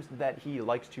times that he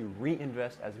likes to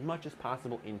reinvest as much as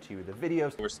possible into the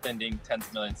videos. We're spending tens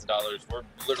of millions of dollars. We're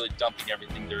literally dumping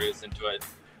everything there is into it,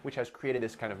 which has created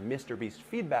this kind of Mr. Beast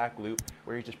feedback loop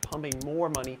where he's just pumping more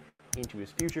money into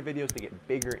his future videos to get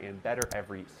bigger and better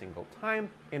every single time.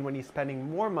 And when he's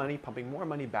spending more money, pumping more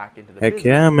money back into the business,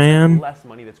 yeah, man. less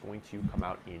money that's going to come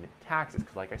out in taxes.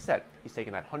 Because like I said, he's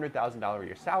taking that $100,000 a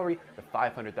year salary, the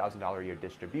 $500,000 a year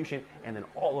distribution, and then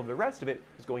all of the rest of it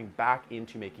is going back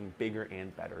into making bigger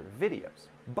and better videos.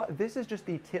 But this is just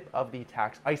the tip of the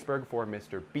tax iceberg for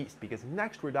Mr. Beast, because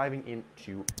next we're diving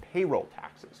into payroll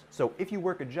taxes. So if you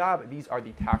work a job, these are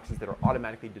the taxes that are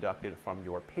automatically deducted from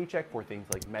your paycheck for things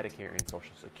like Medicare and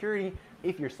Social Security.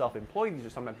 If you're self-employed, these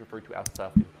are sometimes referred to as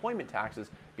self-employment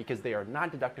taxes because they are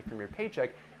not deducted from your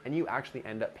paycheck, and you actually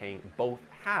end up paying both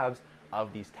halves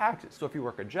of these taxes. So if you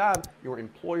work a job, your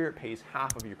employer pays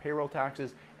half of your payroll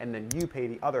taxes, and then you pay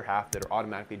the other half that are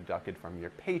automatically deducted from your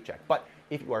paycheck. But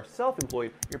if you are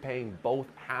self-employed, you're paying both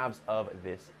halves of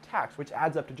this tax, which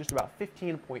adds up to just about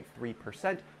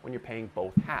 15.3% when you're paying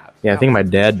both halves. Yeah, I Now, think my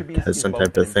since dad Mr. Beast has is some both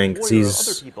type of an thing, 'cause employer of he's-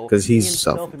 other people 'cause he's and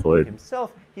self-employed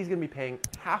himself, he's going to be paying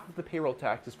half of the payroll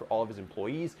taxes for all of his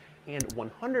employees and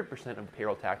 100% of the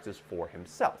payroll taxes for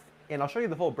himself. And I'll show you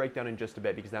the full breakdown in just a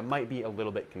bit because that might be a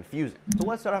little bit confusing. So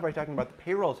let's start off by talking about the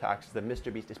payroll taxes that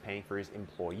Mr. Beast is paying for his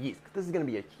employees. This is going to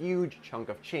be a huge chunk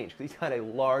of change because he's got a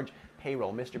large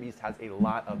payroll. Mr. Beast has a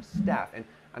lot of staff, and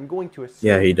I'm going to assume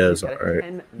Yeah, he does, he's got a alright.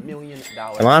 $10 million.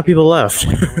 A lot of people left.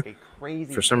 a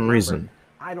crazy For some number. reason.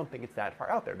 I don't think it's that far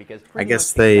out there because I pretty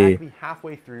guess much they exactly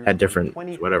halfway through had different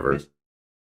 2020, whatever.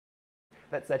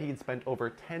 that said he had spent over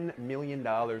 $10 million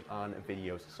on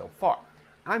videos so far.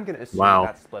 I'm going to assume Wow.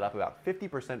 that's split up about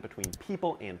 50% between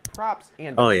people and props,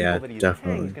 and Oh, the yeah, people that he's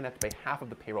definitely. paying, he's going to have to pay half of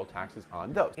the payroll taxes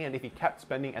on those. And if he kept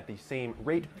spending at the same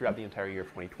rate throughout the entire year of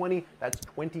 2020, that's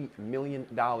 $20 million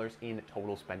in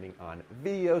total spending on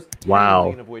videos. Wow. $10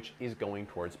 million of which is going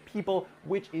towards people,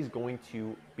 which is going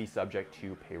to be subject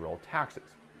to payroll taxes.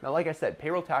 Now, like I said,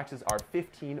 payroll taxes are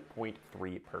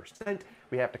 15.3%.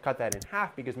 We have to cut that in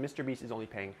half because Mr. Beast is only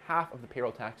paying half of the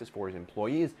payroll taxes for his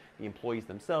employees. The employees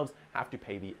themselves have to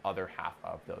pay the other half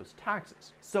of those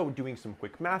taxes. So doing some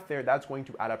quick math there, that's going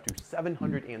to add up to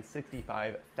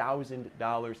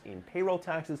 $765,000 in payroll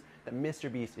taxes that Mr.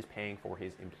 Beast is paying for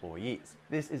his employees.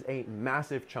 This is a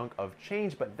massive chunk of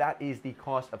change, but that is the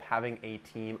cost of having a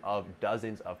team of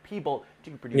dozens of people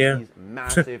to produce these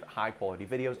massive high-quality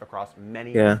videos across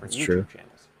many different that's YouTube true.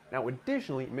 channels. Now,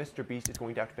 additionally, Mr. Beast is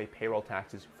going to have to pay payroll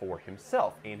taxes for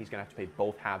himself, and he's going to have to pay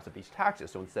both halves of these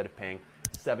taxes. So instead of paying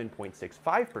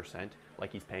 7.65%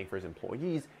 like he's paying for his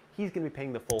employees, he's going to be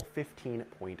paying the full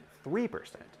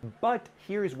 15.3%. But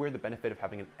here is where the benefit of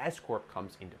having an S-Corp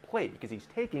comes into play, because he's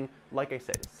taking, like I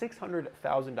said,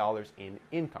 $600,000 in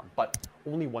income, but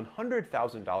only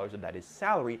 $100,000 of that is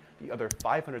salary. The other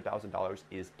 $500,000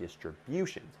 is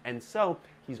distributions. And so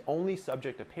he's only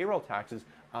subject to payroll taxes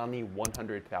on the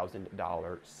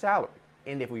 $100,000 salary.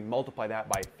 And if we multiply that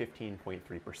by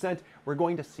 15.3%, we're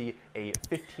going to see a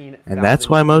 $15,000 And that's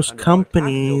why most tax bill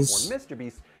companies for Mr.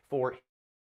 Beast for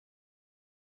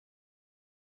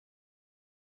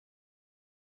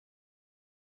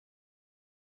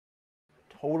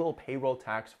total payroll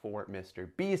tax for Mr.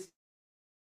 Beast.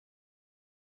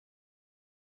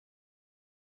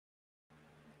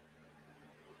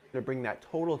 To bring that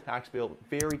total tax bill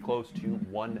very close to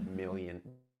 $1 million.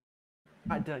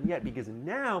 Not done yet, because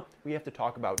now we have to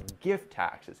talk about gift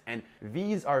taxes, and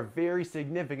these are very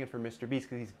significant for Mr. Beast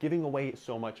because he's giving away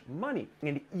so much money.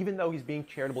 And even though he's being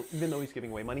charitable, even though he's giving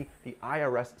away money, the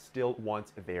IRS still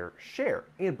wants their share.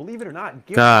 And believe it or not,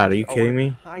 gift God, are you taxes kidding the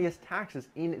me? highest taxes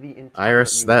in the entire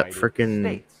IRS, that United frickin'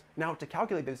 States. Now, to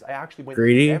calculate this, I actually went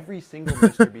greedy? through every single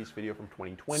Mr. Beast video from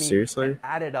 2020 Seriously? and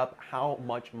added up how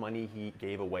much money he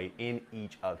gave away in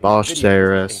each of his Bosh videos.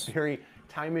 IRS. It's a very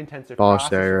time-intensive Bosh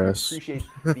process. If you IRS.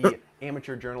 appreciate the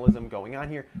amateur journalism going on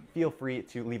here, feel free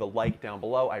to leave a like down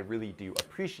below. I really do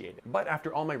appreciate it. But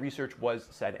after all my research was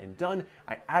said and done,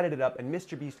 I added it up, and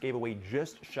Mr. Beast gave away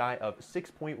just shy of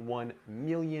 $6.1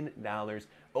 million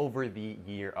over the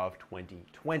year of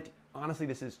 2020. Honestly,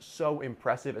 this is so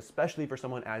impressive, especially for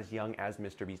someone as young as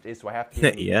Mr. Beast is, so I have to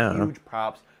give him Yeah. huge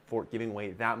props for giving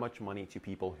away that much money to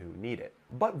people who need it.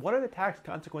 But what are the tax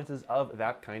consequences of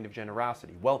that kind of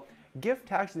generosity? Well, gift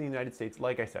taxes in the United States,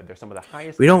 like I said, they're some of the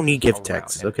highest. We don't need taxes gift around.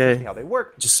 taxes, And okay? essentially how they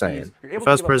work Just is saying. you're able If to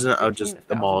I was give up president, I would just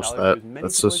 $15,000 abolish to that. as many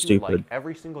That's so people as you like stupid.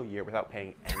 every single year without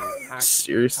paying any taxes.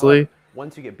 Seriously? However,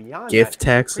 once you get beyond Gift that,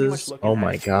 you're pretty much taxes? looking Oh at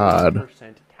my a God.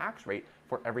 40% tax rate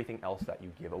for everything else that you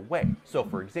give away. So,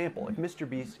 for example, if Mr.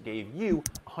 Beast gave you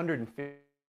 150,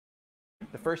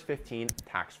 the first 15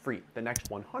 tax-free. The next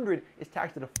 100 is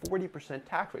taxed at a 40%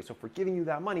 tax rate. So for giving you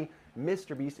that money,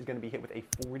 Mr. Beast is going to be hit with a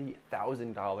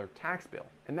 $40,000 tax bill.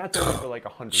 And that's only for like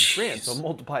 100 grand. So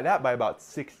multiply that by about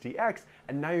 60x,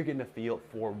 and now you're getting a feel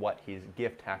for what his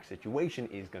gift tax situation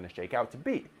is going to shake out to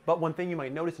be. But one thing you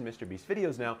might notice in Mr. Beast's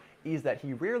videos now is that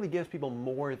he rarely gives people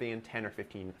more than $10,000 or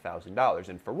 $15,000.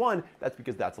 And for one, that's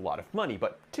because that's a lot of money.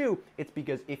 But two, it's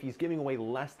because if he's giving away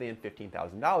less than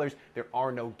 $15,000, there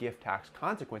are no gift tax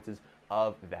consequences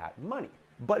of that money.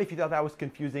 But if you thought that was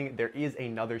confusing, there is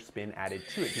another spin added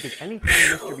to it, because anytime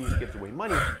Mr. Beast gives away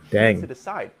money, he Dang. needs to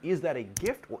decide, is that a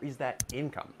gift or is that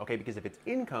income? Okay, because if it's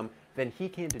income, then he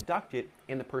can deduct it,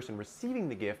 and the person receiving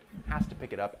the gift has to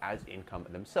pick it up as income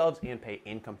themselves and pay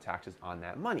income taxes on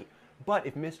that money. But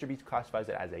if Mr. Beast classifies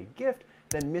it as a gift,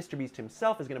 then Mr. Beast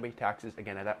himself is going to pay taxes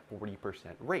again at that 40%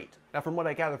 rate. Now, from what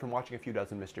I gather from watching a few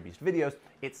dozen Mr. Beast videos,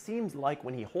 it seems like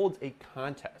when he holds a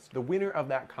contest, the winner of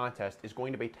that contest is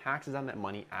going to pay taxes on that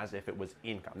money as if it was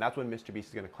income. That's when Mr. Beast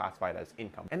is going to classify it as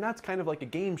income. And that's kind of like a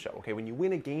game show, okay? When you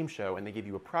win a game show and they give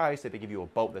you a prize, say they give you a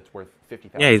boat that's worth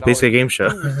 $50,000. Yeah, it's basically a game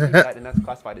show. You receive that, and that's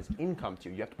classified as income to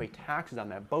you. You have to pay taxes on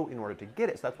that boat in order to get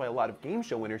it. So that's why a lot of game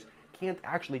show winners can't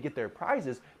actually get their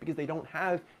prizes, because they don't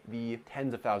have the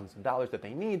tens of thousands of dollars that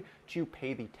they need to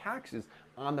pay the taxes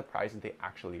on the prizes they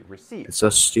actually receive. It's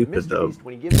so stupid, Mr. though. Beast,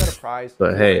 when he gives out a prize,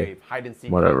 But for hey, a hide and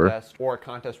seek whatever. contest, or a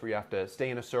contest where you have to stay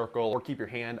in a circle or keep your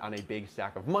hand on a big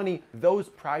stack of money, those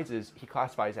prizes he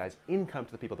classifies as income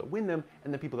to the people that win them,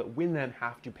 and the people that win them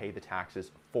have to pay the taxes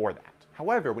for that.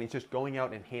 However, when he's just going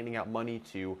out and handing out money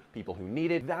to people who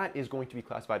need it, that is going to be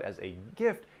classified as a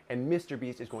gift, and Mr.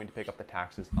 Beast is going to pick up the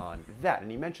taxes on that. And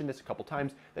he mentioned this a couple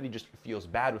times, that he just feels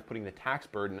bad with putting the tax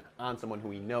burden on someone who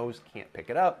he knows can't pick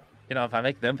it up. You know, if I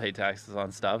make them pay taxes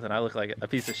on stuff, then I look like a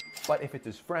piece of shit. But if it's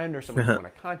his friend or someone who won a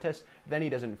contest, then he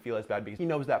doesn't feel as bad because he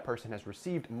knows that person has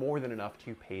received more than enough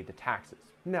to pay the taxes.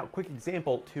 Now, quick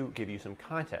example to give you some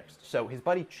context. So his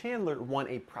buddy Chandler won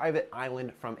a private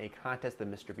island from a contest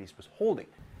that Mr. Beast was holding.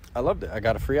 I loved it. I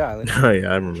got a free island. Oh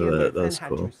yeah, I remember Chandler that. That then was had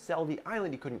cool. to sell the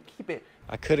island. He couldn't keep it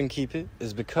I couldn't keep it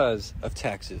is because of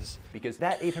taxes. because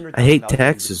that $800,000 I hate he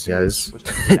taxes, received guys. was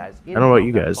treated as I don't know about income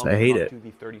you that guys. bumped I hate him it. up to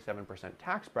the 37%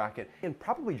 tax bracket and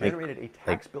probably generated a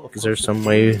tax bill of is there close to some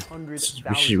way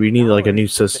we need like a new $300,000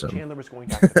 system? that Chandler was going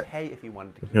to have to pay if he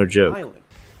wanted to keep No the joke. island.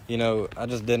 You know, I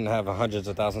just didn't have hundreds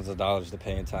of thousands of dollars to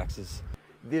pay in taxes.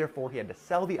 Therefore, he had to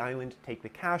sell the island, take the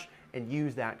cash, and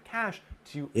use that cash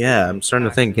to... Yeah, I'm starting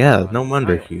to think, yeah, no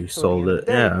wonder he sold it,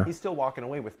 yeah. He's still walking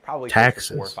away with probably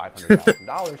Taxes. $400,000 or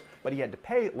 $500,000, but he had to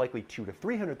pay likely $200,000 to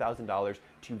 $300,000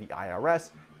 to the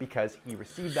IRS because he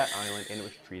received that island and it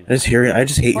was treated... I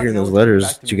just hate But hearing now those let's get letters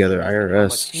back to together, Mr. Beast and how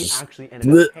much IRS. He Just, actually ended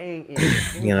bleh. up paying in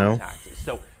income You know? taxes.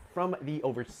 So from the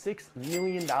over $6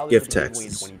 million Gift that he gave away in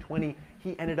taxes. 2020,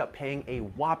 he ended up paying a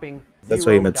whopping That's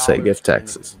what you meant to say, $0 gift in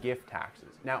taxes. Gift taxes.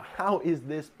 Now, how is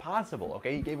this possible?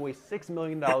 Okay, he gave away $6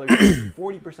 million,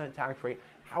 40% tax rate.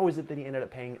 How is it that he ended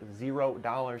up paying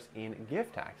 $0 in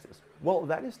gift taxes? Well,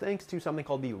 that is thanks to something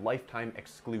called the lifetime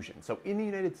exclusion. So in the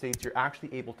United States, you're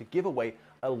actually able to give away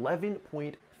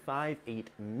 $11.58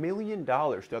 million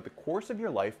throughout the course of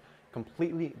your life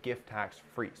completely gift tax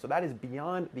free. So that is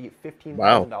beyond the $15,000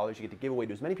 Wow. you get to give away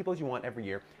to as many people as you want every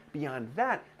year. Beyond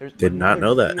that, there's Did not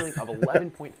know another that. ceiling of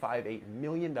 $11.58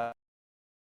 million.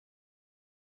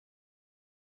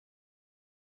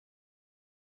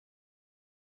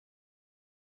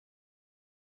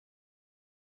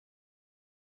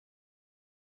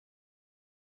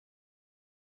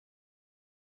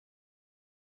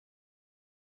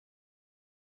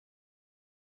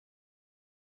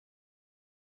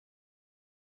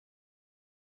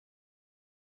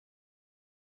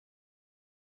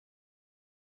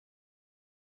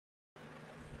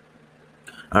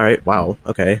 All right. Wow.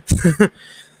 Okay.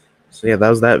 So yeah, that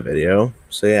was that video.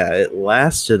 So yeah, it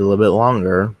lasted a little bit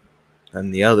longer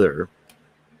than the other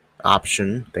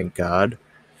option, thank God.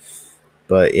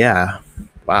 But yeah,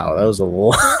 wow, that was a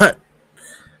lot.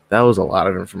 That was a lot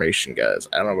of information, guys.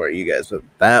 I don't know about you guys, but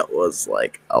that was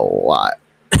like a lot.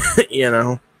 you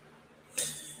know?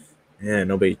 Yeah,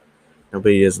 nobody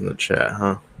is in the chat,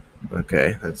 huh?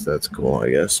 Okay, that's cool,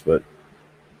 I guess. But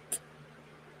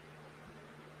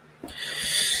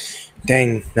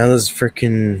dang, now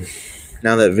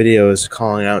that video is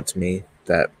calling out to me,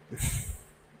 that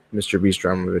Mr. Beast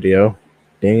drama video.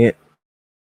 Dang it.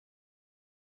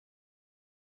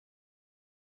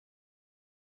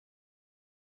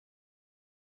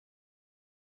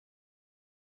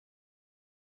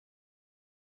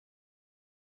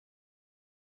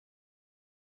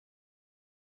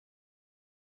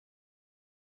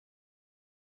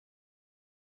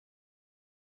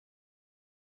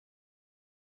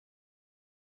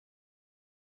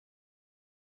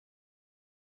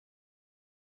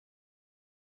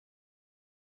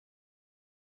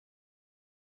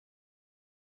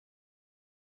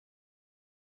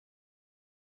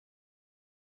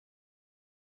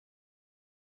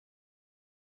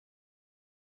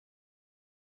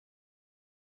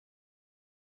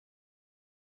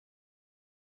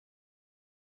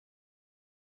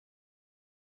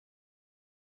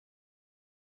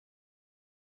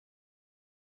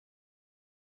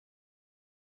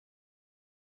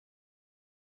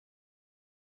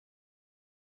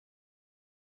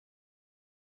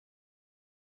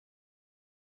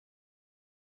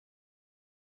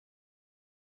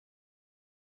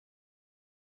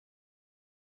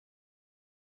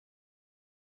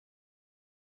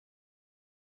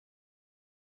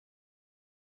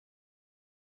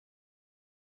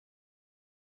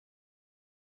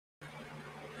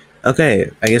 Okay,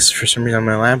 I guess for some reason on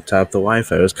my laptop the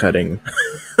Wi-Fi was cutting.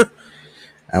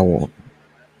 I won't.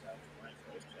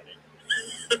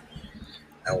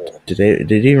 Did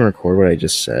it even record what I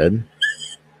just said?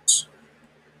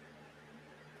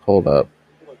 Hold up.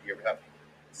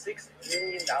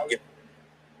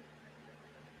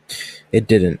 It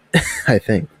didn't, I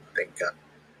think. Thank God.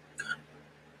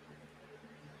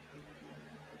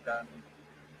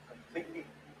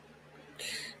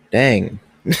 Dang.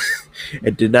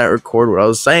 It did not record what I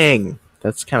was saying.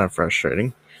 That's kind of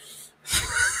frustrating.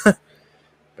 But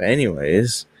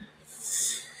anyways,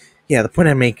 yeah, the point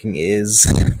I'm making is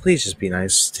please just be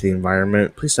nice to the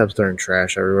environment. Please stop throwing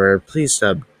trash everywhere. Please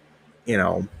stop,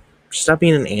 stop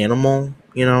being an animal,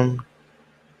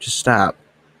 Just stop.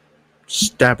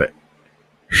 Stop it.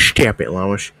 Stop it,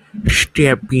 Lois.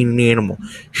 Stop being an animal.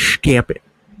 Stop it.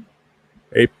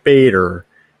 Hey, Peter.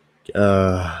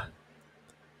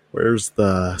 Where's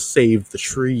the Save the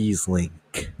Trees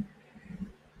link?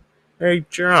 Hey,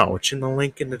 Joe, it's in the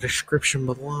link in the description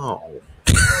below.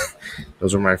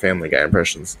 Those are my Family Guy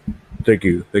impressions. Thank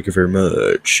you. Thank you very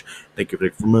much. Thank you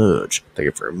very much. Thank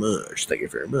you very much. Thank you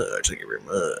very much. Thank you very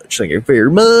much. Thank you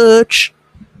very much.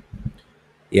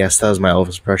 Yes, that was my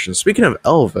Elvis impression. Speaking of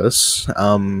Elvis,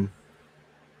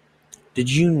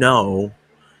 did you know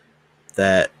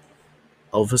that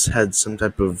Elvis had some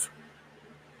type of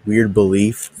weird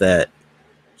belief that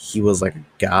he was like a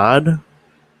god?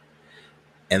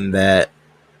 And that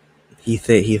he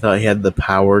thought he had the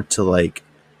power to, like,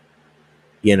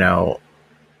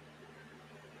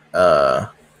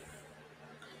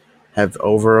 have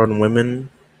over on women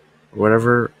or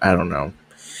whatever. I don't know.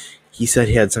 He said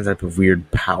he had some type of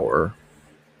weird power.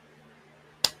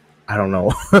 I don't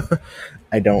know.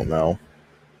 I don't know.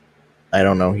 I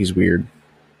don't know. He's weird.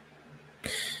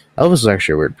 Elvis is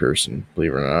actually a weird person,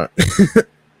 believe it or not.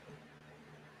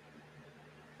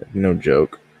 No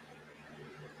joke.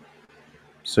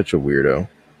 Such a weirdo.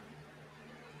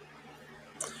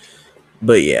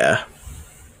 But yeah.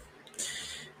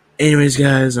 Anyways,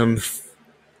 guys, I'm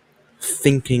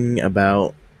thinking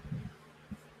about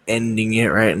ending it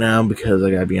right now because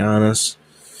I gotta be honest,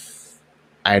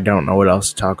 I don't know what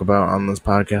else to talk about on this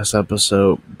podcast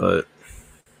episode. But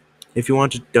if you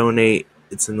want to donate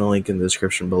it's in the link in the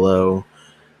description below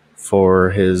for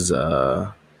his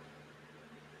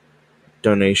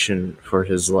donation for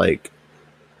his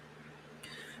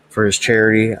for his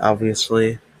charity,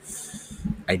 obviously.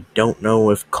 I don't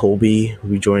know if Colby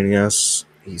will be joining us.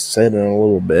 He said in a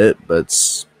little bit, but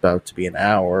it's about to be an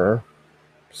hour.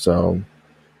 So,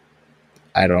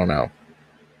 I don't know.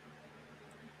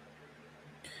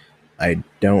 I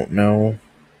don't know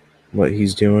what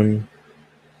he's doing.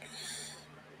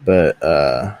 But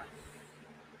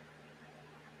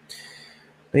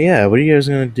yeah, what are you guys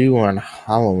going to do on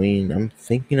Halloween? I'm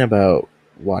thinking about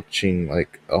watching,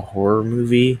 like, a horror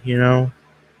movie, you know?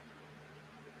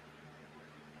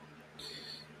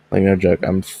 Like, no joke,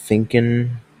 I'm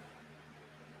thinking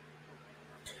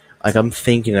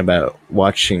about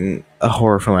watching a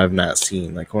horror film I've not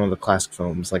seen, like one of the classic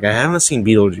films. Like, I haven't seen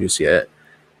Beetlejuice yet.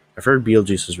 I've heard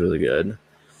Beetlejuice is really good.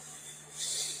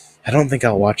 I don't think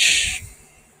I'll watch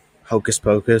Hocus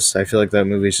Pocus. I feel like that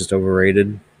movie is just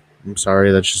overrated. I'm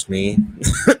sorry, that's just me.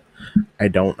 I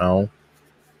don't know.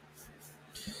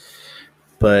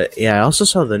 But yeah, I also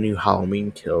saw the new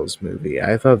Halloween Kills movie.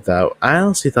 I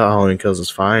honestly thought Halloween Kills was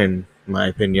fine, in my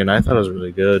opinion. I thought it was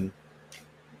really good.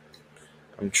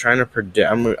 I'm trying to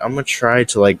predict. I'm gonna try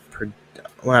to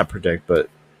not predict, but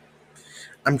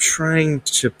I'm trying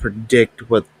to predict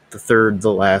what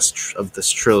the last of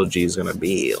this trilogy is gonna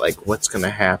be. Like, what's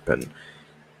gonna happen?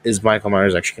 Is Michael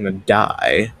Myers actually gonna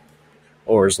die,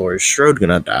 or is Laurie Strode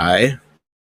gonna die?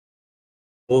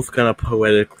 Both gonna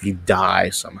poetically die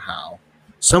somehow.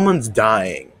 Someone's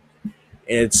dying, and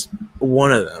it's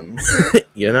one of them.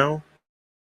 You know,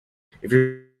 if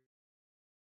you're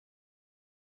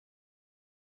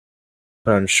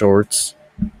on shorts,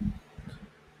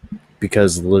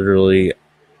 because literally,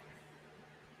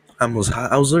 I was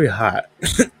literally hot.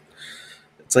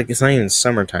 It's like it's not even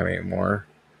summertime anymore,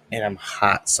 and I'm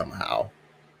hot somehow.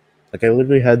 Like, I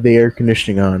literally had the air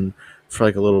conditioning on for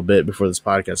like a little bit before this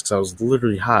podcast because I was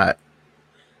literally hot.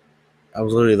 I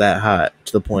was literally that hot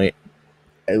to the point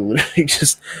I literally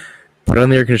just put on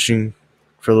the air conditioning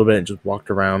for a little bit and just walked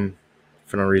around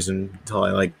for no reason until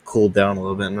I like cooled down a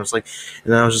little bit. And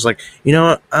then I was just like, you know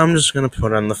what? I'm just gonna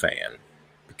put on the fan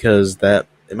because it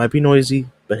might be noisy,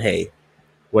 but hey,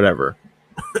 whatever.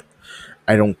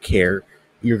 I don't care.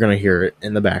 You're gonna hear it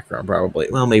in the background probably.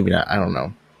 Well, maybe not. I don't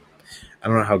know. I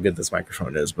don't know how good this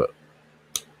microphone is, but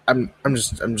I'm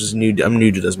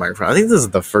new to this microphone. I think this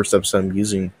is the first episode I'm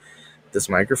using this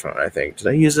microphone. I think. Did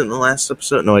I use it in the last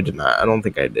episode? No, I did not. I don't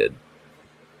think I did.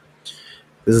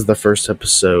 This is the first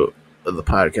episode of the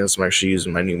podcast I'm actually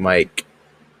using my new mic.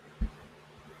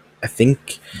 I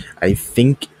think I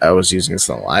was using this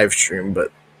on a live stream,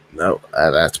 but no,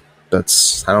 that's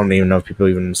I don't even know if people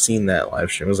even seen that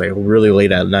live stream. It was like really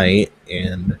late at night,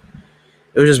 and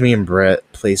it was just me and Brett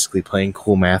basically playing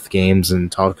cool math games and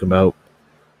talking about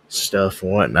stuff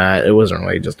and whatnot. It wasn't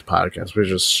really just a podcast. We were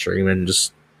just streaming,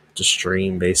 just to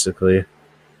stream, basically.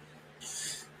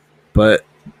 But,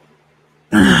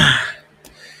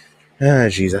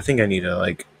 jeez, I think I need to,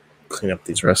 like, clean up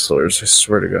these wrestlers. I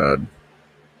swear to God.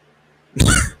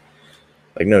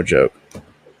 Like, no joke.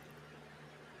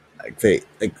 Like, they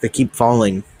keep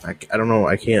falling. I don't know.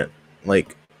 I can't,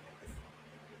 like,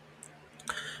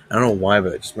 I don't know why,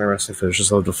 but just my wrestling fans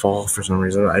just love to fall for some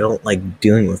reason. I don't like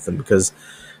dealing with them because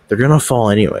they're gonna fall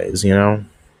anyways, you know?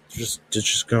 They're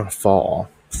just gonna fall.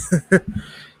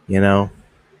 You know?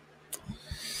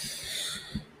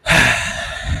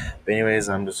 But anyways,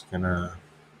 I'm just gonna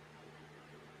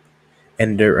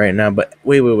end it right now. But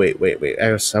wait. I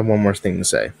have one more thing to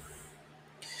say.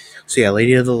 So yeah,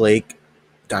 Lady of the Lake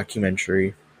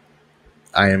documentary.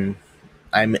 I'm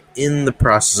in the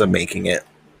process of making it.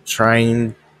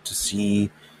 Trying to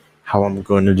see how I'm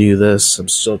going to do this. I'm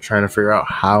still trying to figure out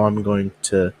how I'm going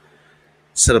to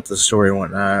set up the story and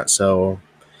whatnot. So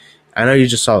I know you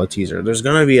just saw the teaser. There's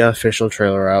going to be an official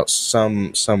trailer out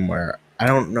somewhere. I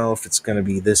don't know if it's going to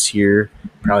be this year.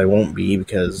 Probably won't be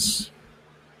because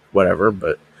whatever,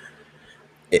 but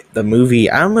the movie,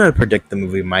 I'm going to predict the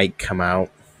movie might come out.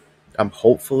 I'm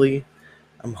hoping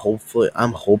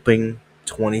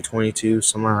 2022,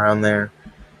 somewhere around there.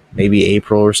 Maybe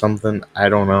April or something. I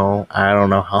don't know. I don't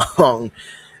know how long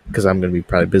because I'm going to be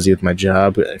probably busy with my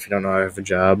job. If you don't know I have a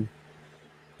job,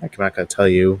 I'm not going to tell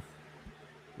you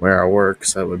where I work,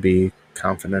 so that would be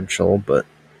confidential, but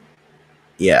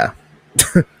yeah.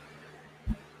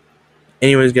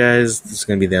 Anyways, guys, this is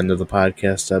going to be the end of the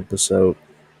podcast episode.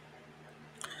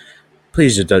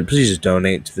 Please just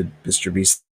donate to the Mr.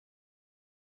 Beast.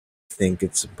 I think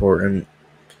it's important,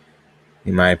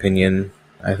 in my opinion.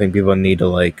 I think people need to,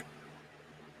 like,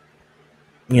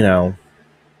 you know,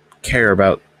 care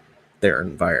about their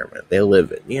environment. They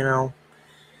live it,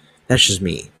 That's just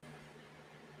me.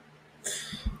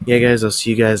 Yeah, guys, I'll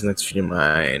see you guys next video of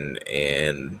mine.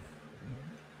 And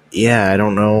yeah, I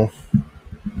don't know.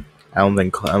 I don't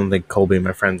think Colby,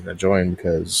 my friend's gonna join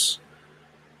because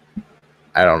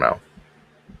I don't know.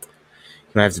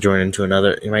 He might have to join into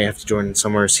another. He might have to join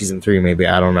somewhere season 3, maybe.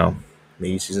 I don't know.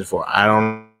 Maybe season 4. I don't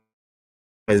know.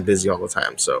 He's busy all the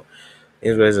time. So,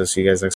 anyways, I'll see you guys next.